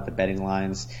talk about the betting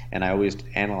lines, and I always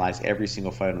analyze every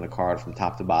single fight on the card from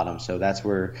top to bottom. So that's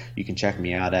where you can check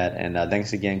me out at. And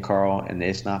thanks again, Carl, and the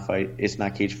It's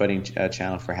Not Cage Fighting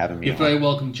channel for having me You're on. very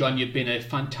welcome, John. You've been a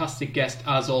fantastic guest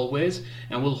as always,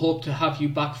 and we'll hope to have you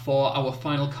back for our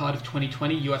final card of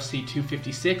 2020, UFC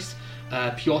 256.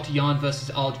 Piotr Jan versus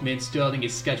Aljamain Sterling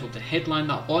is scheduled to headline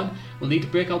that one. We'll need to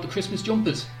break out the Christmas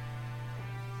jumpers.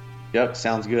 Yep,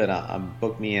 sounds good.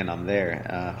 Book me in. I'm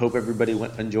there. Hope everybody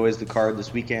enjoys the card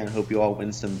this weekend. Hope you all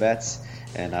win some bets,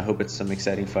 and I hope it's some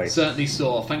exciting fights. Certainly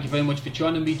so. Thank you very much for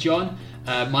joining me, John.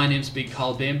 My name's Big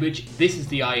Carl Bainbridge. This is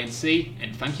the INC,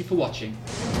 and thank you for watching.